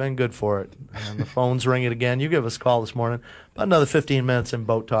been good for it. And the phone's ringing again. You give us a call this morning. About another 15 minutes in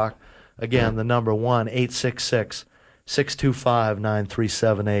Boat Talk. Again, the number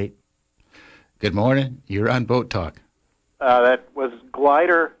 1-866-625-9378. Good morning. You're on Boat Talk. That was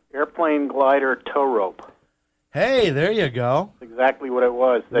airplane glider tow rope. Hey, there you go. That's exactly what it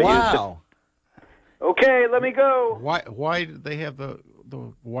was. They wow. Okay, let me go. Why did they have the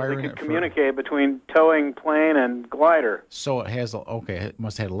wire in it? They could communicate between towing plane and glider. So it has, it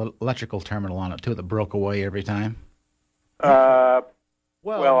must have had an electrical terminal on it, too, that broke away every time?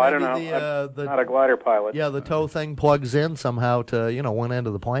 Well, I don't know. I'm not a glider pilot. Yeah, the tow thing plugs in somehow to, you know, one end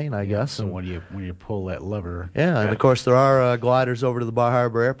of the plane, I guess. So when you pull that lever. Yeah, and of course there are gliders over to the Bar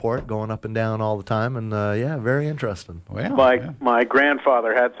Harbor Airport going up and down all the time, and very interesting. Well, my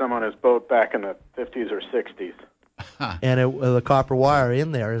grandfather had some on his boat back in the 50s or 60s. And the copper wire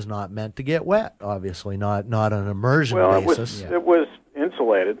in there is not meant to get wet, obviously, not an immersion basis. It was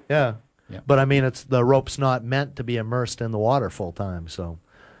insulated. Yeah. Yeah. But I mean, the rope's not meant to be immersed in the water full time. So,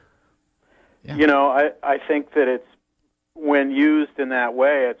 you know, I think that it's when used in that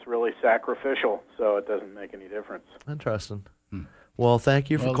way, it's really sacrificial. So it doesn't make any difference. Interesting. Well, thank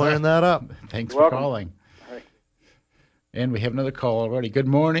you for clearing that up. Thanks for calling. Right. And we have another call already. Good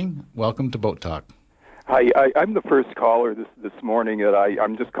morning. Welcome to Boat Talk. Hi, I'm the first caller this morning that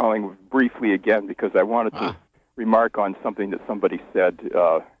I'm just calling briefly again because I wanted to remark on something that somebody said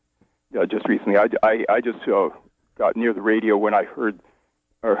just recently. I just got near the radio when I heard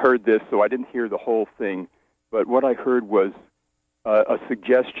this, so I didn't hear the whole thing. But what I heard was a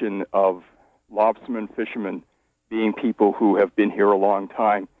suggestion of lobstermen, fishermen being people who have been here a long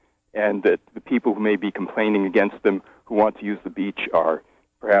time, and that the people who may be complaining against them who want to use the beach are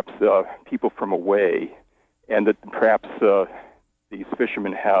perhaps people from away, and that perhaps these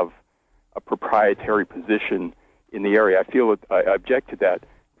fishermen have a proprietary position in the area. I feel that I object to that,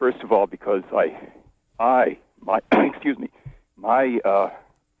 first of all, because my excuse me, my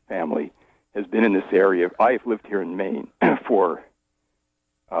family has been in this area. I have lived here in Maine for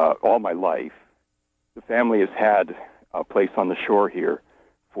all my life. The family has had a place on the shore here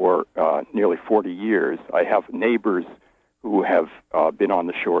for nearly 40 years. I have neighbors who have been on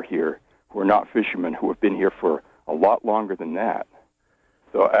the shore here who are not fishermen, who have been here for a lot longer than that.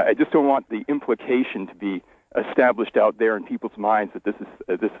 So I just don't want the implication to be established out there in people's minds that this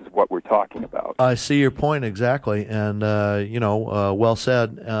is what we're talking about. I see your point exactly, and well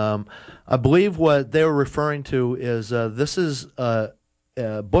said. I believe what they were referring to is this is a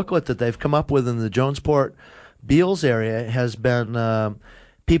booklet that they've come up with in the Jonesport Beals area. Has been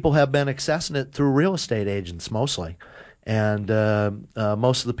people have been accessing it through real estate agents mostly, and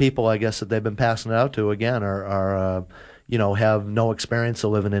most of the people, I guess, that they've been passing it out to again are have no experience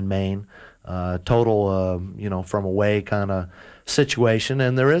of living in Maine. Total, from away kind of situation,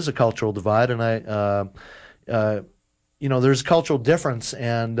 and there is a cultural divide, and there's a cultural difference,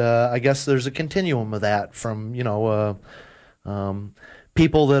 and I guess there's a continuum of that from,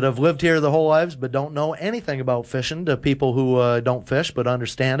 people that have lived here their whole lives but don't know anything about fishing to people who don't fish but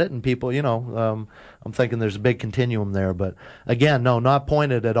understand it, and people, I'm thinking there's a big continuum there, but again, no, not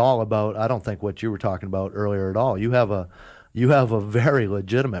pointed at all about, I don't think what you were talking about earlier at all. You have a very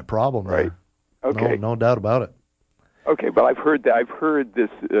legitimate problem there. Right. Okay. No doubt about it. Okay, but I've heard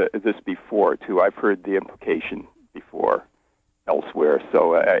this before too. I've heard the implication before elsewhere.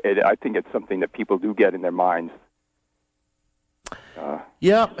 So I think it's something that people do get in their minds.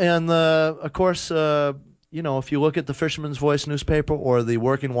 Yeah, and of course, if you look at the Fisherman's Voice newspaper or the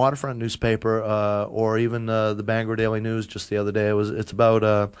Working Waterfront newspaper, or even the Bangor Daily News just the other day, it's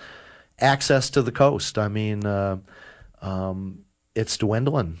about access to the coast. I mean, it's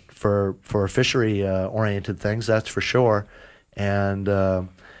dwindling for fishery-oriented things, that's for sure. And,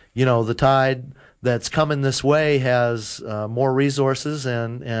 the tide that's coming this way has more resources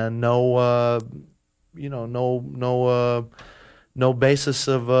and no basis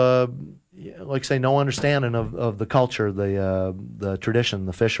of, no understanding of the culture, the tradition,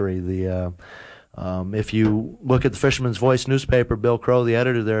 the fishery. If you look at the Fisherman's Voice newspaper, Bill Crow, the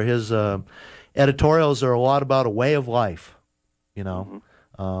editor there, his editorials are a lot about a way of life.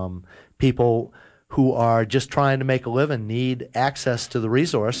 People who are just trying to make a living need access to the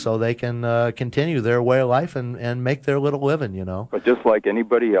resource so they can continue their way of life and make their little living, But just like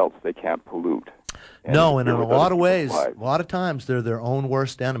anybody else, they can't pollute. No, and in a lot of ways, a lot of times they're their own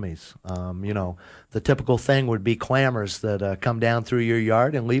worst enemies. The typical thing would be clammers that come down through your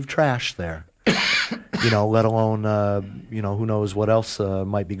yard and leave trash there. Let alone, who knows what else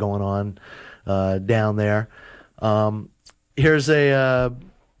might be going on down there. Here's a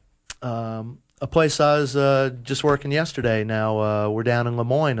place I was just working yesterday. Now we're down in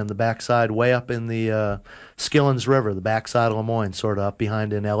Lemoyne on the backside, way up in the Skillens River, the backside of Lemoyne, sort of up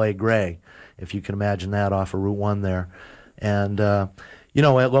behind in L.A. Gray, if you can imagine that, off of Route 1 there. And, at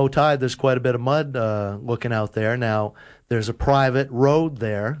low tide, there's quite a bit of mud looking out there. Now, there's a private road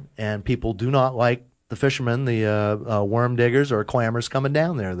there, and people do not like the fishermen, the worm diggers or clammers coming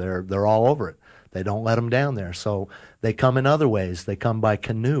down there. They're all over it. They don't let them down there. So they come in other ways. They come by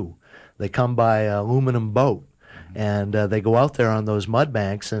canoe. They come by aluminum boat. And they go out there on those mud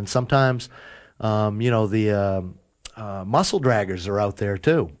banks. And sometimes, the mussel draggers are out there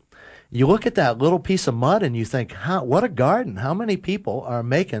too. You look at that little piece of mud and you think, what a garden. How many people are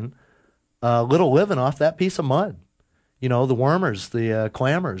making a little living off that piece of mud? The wormers, the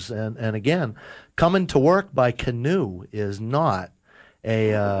clammers. And again, coming to work by canoe is not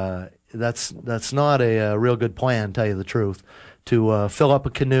that's not a real good plan, to tell you the truth. To fill up a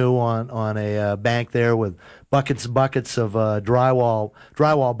canoe on a bank there with buckets and buckets of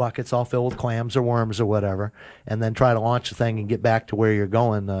drywall buckets all filled with clams or worms or whatever, and then try to launch the thing and get back to where you're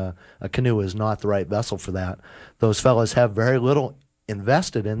going. A canoe is not the right vessel for that. Those fellas have very little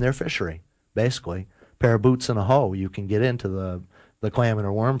invested in their fishery, basically. A pair of boots and a hoe, you can get into the clam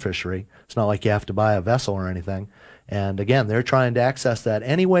or worm fishery. It's not like you have to buy a vessel or anything. And again, they're trying to access that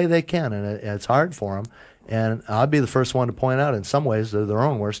any way they can, and it's hard for them. And I'd be the first one to point out, in some ways, they're their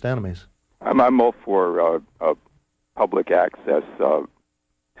own worst enemies. I'm all for public access to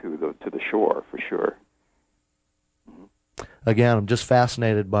the shore, for sure. Again, I'm just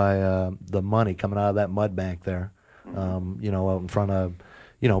fascinated by the money coming out of that mud bank there. Out in front of,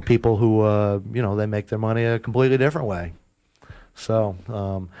 people who, they make their money a completely different way.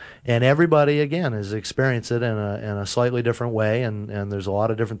 So, and everybody, again, has experienced it in a slightly different way, and there's a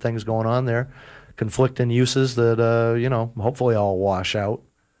lot of different things going on there, conflicting uses that, hopefully all wash out.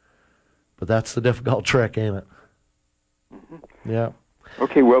 But that's the difficult trick, ain't it? Mm-hmm. Yeah.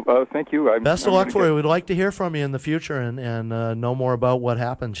 Okay, well, thank you. Best of luck for you. We'd like to hear from you in the future and know more about what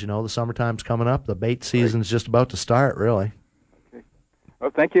happens. The summertime's coming up. The bait season's just about to start, really. Okay.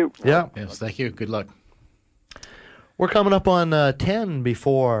 Well, thank you. Yeah. Yes, thank you. Good luck. We're coming up on 10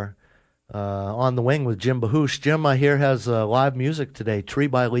 before On the Wing with Jim Bahoosh. Jim, I hear, has live music today. Tree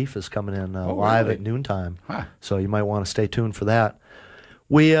by Leaf is coming in live really? at noontime. Huh. So you might want to stay tuned for that.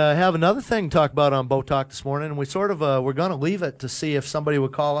 We have another thing to talk about on Boat Talk this morning, and we sort of we're going to leave it to see if somebody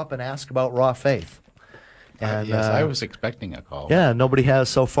would call up and ask about Raw Faith. And yes, I was expecting a call. Yeah, nobody has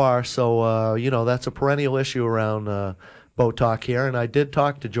so far. So that's a perennial issue around Boat Talk here. And I did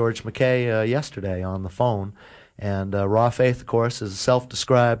talk to George McKay yesterday on the phone. And Raw Faith, of course, is a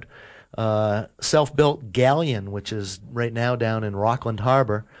self-described, self-built galleon, which is right now down in Rockland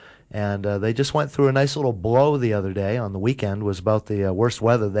Harbor. And they just went through a nice little blow the other day on the weekend. Was about the worst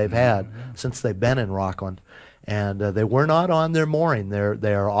weather they've had since they've been in Rockland. And they were not on their mooring.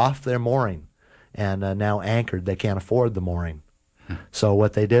 They are off their mooring and now anchored. They can't afford the mooring. So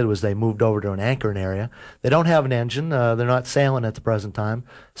what they did was they moved over to an anchoring area. They don't have an engine. They're not sailing at the present time.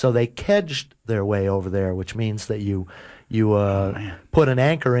 So they kedged their way over there, which means that you put an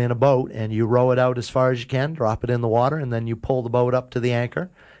anchor in a boat and you row it out as far as you can, drop it in the water, and then you pull the boat up to the anchor.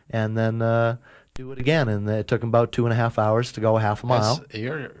 And then do it again. And it took them about 2.5 hours to go half a mile.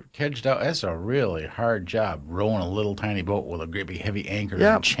 You're kedged out. That's a really hard job, rowing a little tiny boat with a great big heavy anchor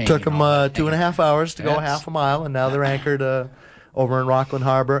and chain. Took them 2.5 hours to go half a mile, and now they're anchored over in Rockland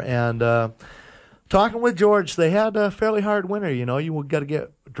Harbor. And talking with George, they had a fairly hard winter. You got to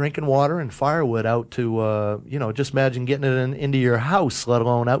get drinking water and firewood out to, just imagine getting it into your house, let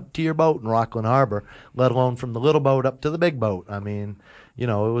alone out to your boat in Rockland Harbor, let alone from the little boat up to the big boat. I mean, it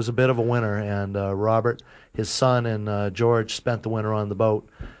was a bit of a winter, and Robert, his son, and George spent the winter on the boat,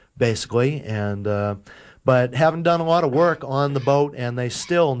 basically, and but haven't done a lot of work on the boat, and they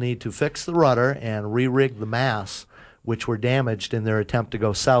still need to fix the rudder and re-rig the masts, which were damaged in their attempt to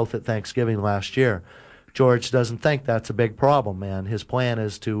go south at Thanksgiving last year. George doesn't think that's a big problem, and his plan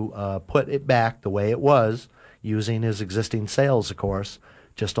is to put it back the way it was, using his existing sails, of course,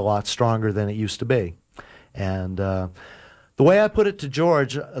 just a lot stronger than it used to be. And the way I put it to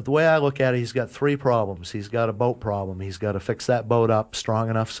George, the way I look at it, he's got 3 problems. He's got a boat problem. He's got to fix that boat up strong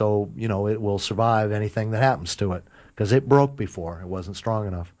enough so, it will survive anything that happens to it, because it broke before. It wasn't strong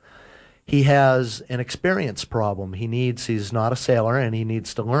enough. He has an experience problem. He's not a sailor, and he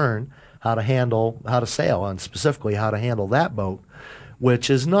needs to learn how to sail, and specifically how to handle that boat,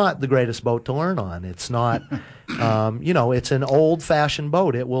 which is not the greatest boat to learn on. It's not, it's an old-fashioned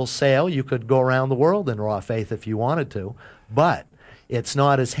boat. It will sail. You could go around the world in Raw Faith if you wanted to, but it's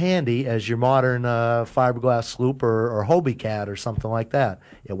not as handy as your modern fiberglass sloop or Hobie Cat or something like that.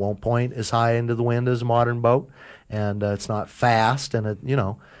 It won't point as high into the wind as a modern boat, and it's not fast, and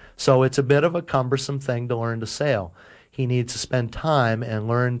so it's a bit of a cumbersome thing to learn to sail. He needs to spend time and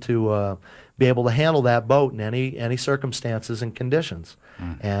learn to be able to handle that boat in any circumstances and conditions.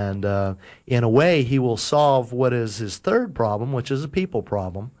 And in a way, he will solve what is his third problem, which is a people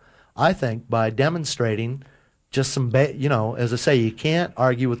problem, I think, by demonstrating just some, as I say, you can't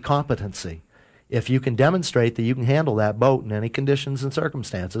argue with competency. If you can demonstrate that you can handle that boat in any conditions and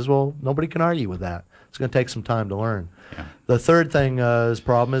circumstances, well, nobody can argue with that. It's going to take some time to learn. Yeah. The third thing, his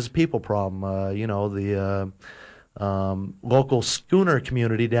problem is a people problem. The local schooner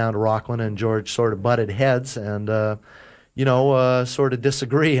community down to Rockland and George sort of butted heads and, sort of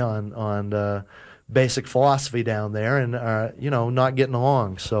disagree on basic philosophy down there and, not getting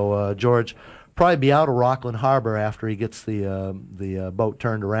along. So George probably be out of Rockland Harbor after he gets the boat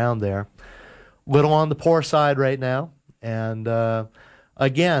turned around there. Little on the poor side right now. And,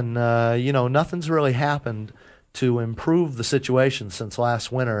 again, nothing's really happened to improve the situation since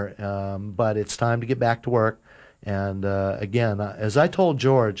last winter, but it's time to get back to work. And, again, as I told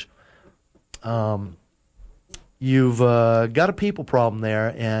George, you've got a people problem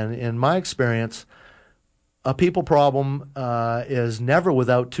there, and in my experience, a people problem is never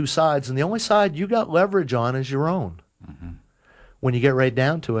without two sides, and the only side you got leverage on is your own. Mm-hmm. When you get right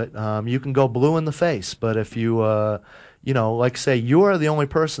down to it, you can go blue in the face, but if you, like say, you are the only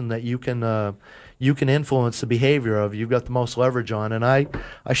person that you can influence the behavior of, you've got the most leverage on. And I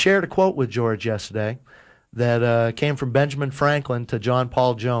shared a quote with George yesterday that came from Benjamin Franklin to John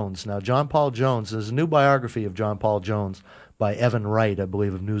Paul Jones. Now, John Paul Jones, there's a new biography of John Paul Jones by Evan Wright, I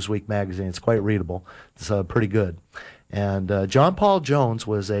believe, of Newsweek magazine. It's quite readable. It's pretty good. And John Paul Jones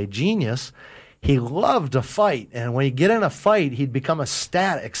was a genius. He loved to fight, and when he'd get in a fight, he'd become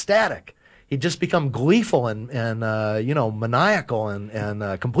ecstatic. He'd just become gleeful and maniacal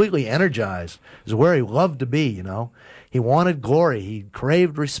and completely energized. It was where he loved to be, He wanted glory. He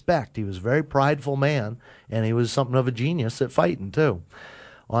craved respect. He was a very prideful man, and he was something of a genius at fighting, too.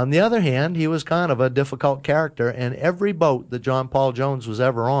 On the other hand, he was kind of a difficult character, and every boat that John Paul Jones was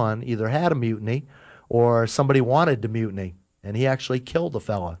ever on either had a mutiny or somebody wanted to mutiny, and he actually killed a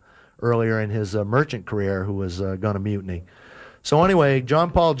fella earlier in his merchant career who was going to mutiny. So anyway,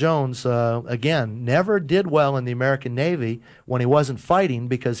 John Paul Jones, again, never did well in the American Navy when he wasn't fighting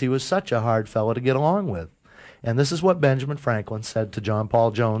because he was such a hard fellow to get along with. And this is what Benjamin Franklin said to John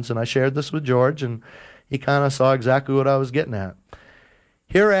Paul Jones, and I shared this with George, and he kind of saw exactly what I was getting at.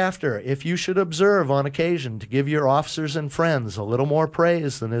 Hereafter, if you should observe on occasion to give your officers and friends a little more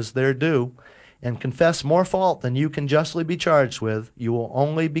praise than is their due, and confess more fault than you can justly be charged with, you will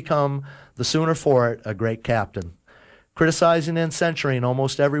only become, the sooner for it, a great captain. Criticizing and censuring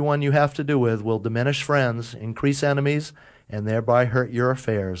almost everyone you have to do with will diminish friends, increase enemies, and thereby hurt your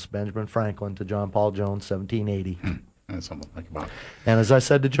affairs. Benjamin Franklin to John Paul Jones, 1780. That's something to think about. And as I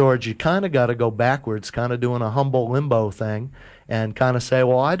said to George, you kind of got to go backwards, kind of doing a humble limbo thing, and kind of say,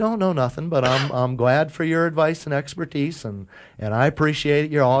 well, I don't know nothing, but I'm glad for your advice and expertise, and I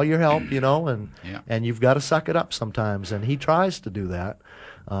appreciate all your help, and you've got to suck it up sometimes. And he tries to do that.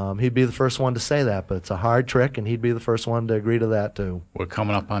 He'd be the first one to say that, but it's a hard trick, and he'd be the first one to agree to that, too. We're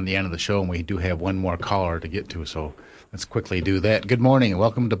coming up on the end of the show, and we do have one more caller to get to, so let's quickly do that. Good morning, and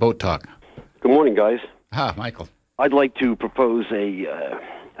welcome to Boat Talk. Good morning, guys. Michael. I'd like to propose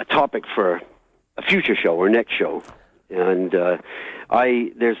a topic for a future show or next show, and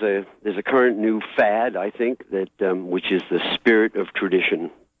there's a current new fad, I think, that which is the spirit of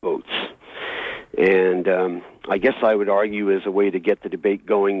tradition boats, and I guess I would argue as a way to get the debate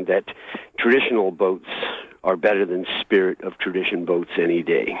going that traditional boats are better than spirit of tradition boats any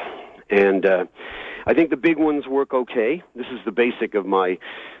day, and I think the big ones work okay. This is the basic of my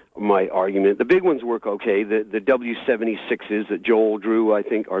argument. The big ones work okay. The W76s that Joel drew, I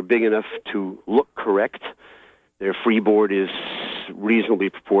think, are big enough to look correct. Their freeboard is reasonably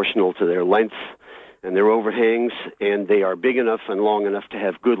proportional to their length and their overhangs, and they are big enough and long enough to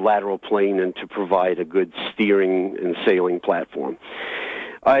have good lateral plane and to provide a good steering and sailing platform.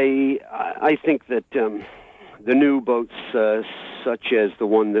 I think that the new boats, such as the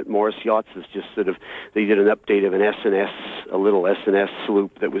one that Morris Yachts has just they did an update of an S&S, a little S&S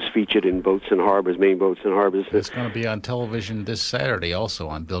sloop that was featured in Boats and Harbors, Maine Boats and Harbors. It's going to be on television this Saturday also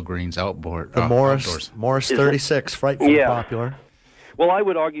on Bill Green's Outboard. The Morris 36, frightfully popular. Well, I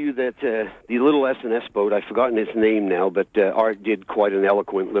would argue that the little S&S boat, I've forgotten its name now, but Art did quite an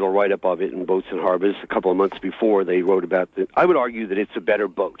eloquent little write-up of it in Boats and Harbors a couple of months before they wrote about it. I would argue that it's a better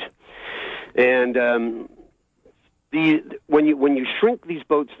boat. And when you shrink these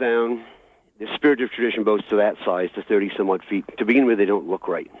boats down, the spirit of tradition boats to that size, to 30-some-odd feet, to begin with, they don't look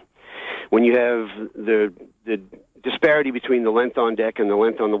right. When you have the disparity between the length on deck and the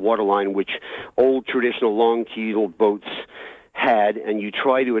length on the waterline, which old traditional long-keeled boats had, and you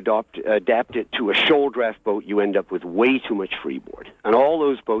try to adapt it to a shoal draft boat, you end up with way too much freeboard. And all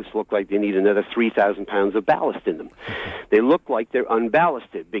those boats look like they need another 3,000 pounds of ballast in them. They look like they're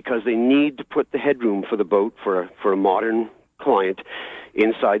unballasted because they need to put the headroom for the boat for a modern client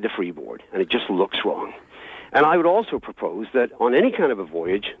inside the freeboard, and it just looks wrong. And I would also propose that on any kind of a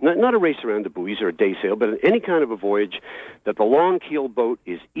voyage, not a race around the buoys or a day sail, but on any kind of a voyage, that the long-keel boat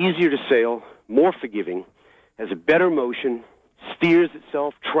is easier to sail, more forgiving, has a better motion, steers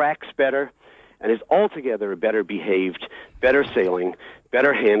itself, tracks better, and is altogether a better behaved, better sailing,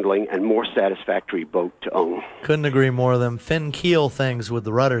 better handling, and more satisfactory boat to own. Couldn't agree more. Them fin keel things with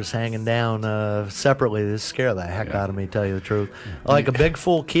the rudders hanging down separately, they scare the heck out of me, to tell you the truth. I like a big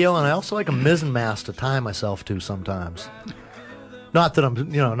full keel, and I also like a mizzen mast to tie myself to sometimes. Not that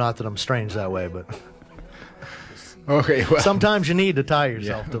I'm strange that way, but okay. Well, sometimes you need to tie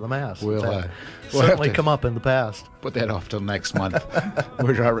yourself to the mast. We'll certainly come up in the past. Put that off till next month.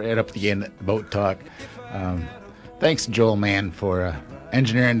 We're right up at the end of Boat Talk. Thanks, Joel Mann, for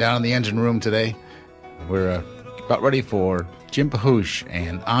engineering down in the engine room today. We're about ready for Jim Pahoosh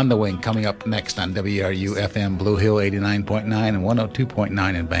and On the Wing coming up next on WRU FM Blue Hill 89.9 and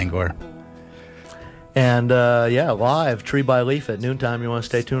 102.9 in Bangor. And, live, Tree by Leaf at noontime. You want to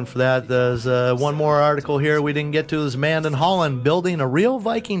stay tuned for that. There's one more article here we didn't get to. Is a man in Holland building a real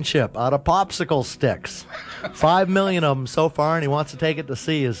Viking ship out of popsicle sticks. 5 million of them so far, and he wants to take it to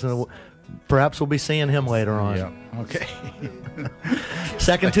sea. So perhaps we'll be seeing him later on. Yeah, okay.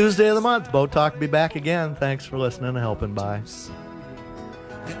 Second Tuesday of the month. Boat Talk will be back again. Thanks for listening and helping. Bye.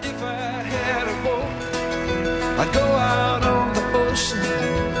 And if I had a boat, I'd go out on the ocean.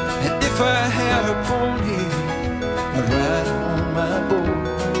 And if I had a pony, I'd ride on my boat.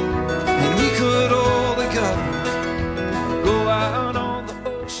 And we could all together go out on the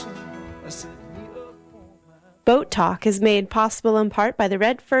ocean. I said, Boat Talk is made possible in part by the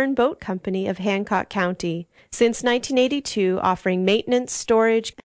Red Fern Boat Company of Hancock County. Since 1982, offering maintenance, storage,